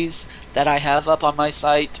series that I have up on my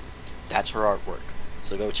site, that's her artwork.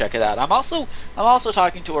 So go check it out. I'm also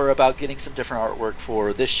talking to her about getting some different artwork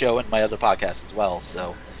for this show and my other podcasts as well.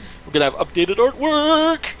 So we're gonna have updated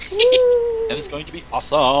artwork, and it's going to be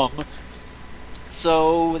awesome.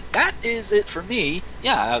 So that is it for me.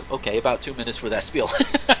 Yeah, okay, about 2 minutes for that spiel.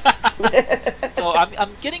 So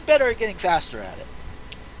I'm getting better at getting faster at it.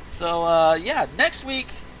 So yeah, next week,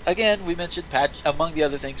 again, we mentioned among the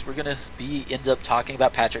other things, we're gonna end up talking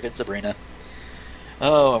about Patrick and Sabrina.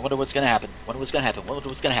 Oh, I wonder what's gonna happen. I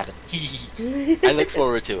look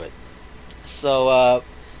forward to it. So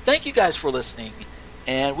thank you guys for listening,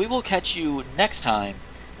 and we will catch you next time.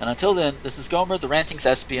 And until then, this is Gomer, the Ranting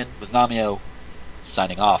Thespian, with Namio,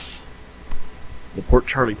 signing off. The Port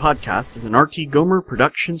Charlie Podcast is an RT Gomer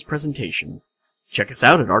Productions presentation. Check us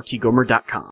out at rtgomer.com.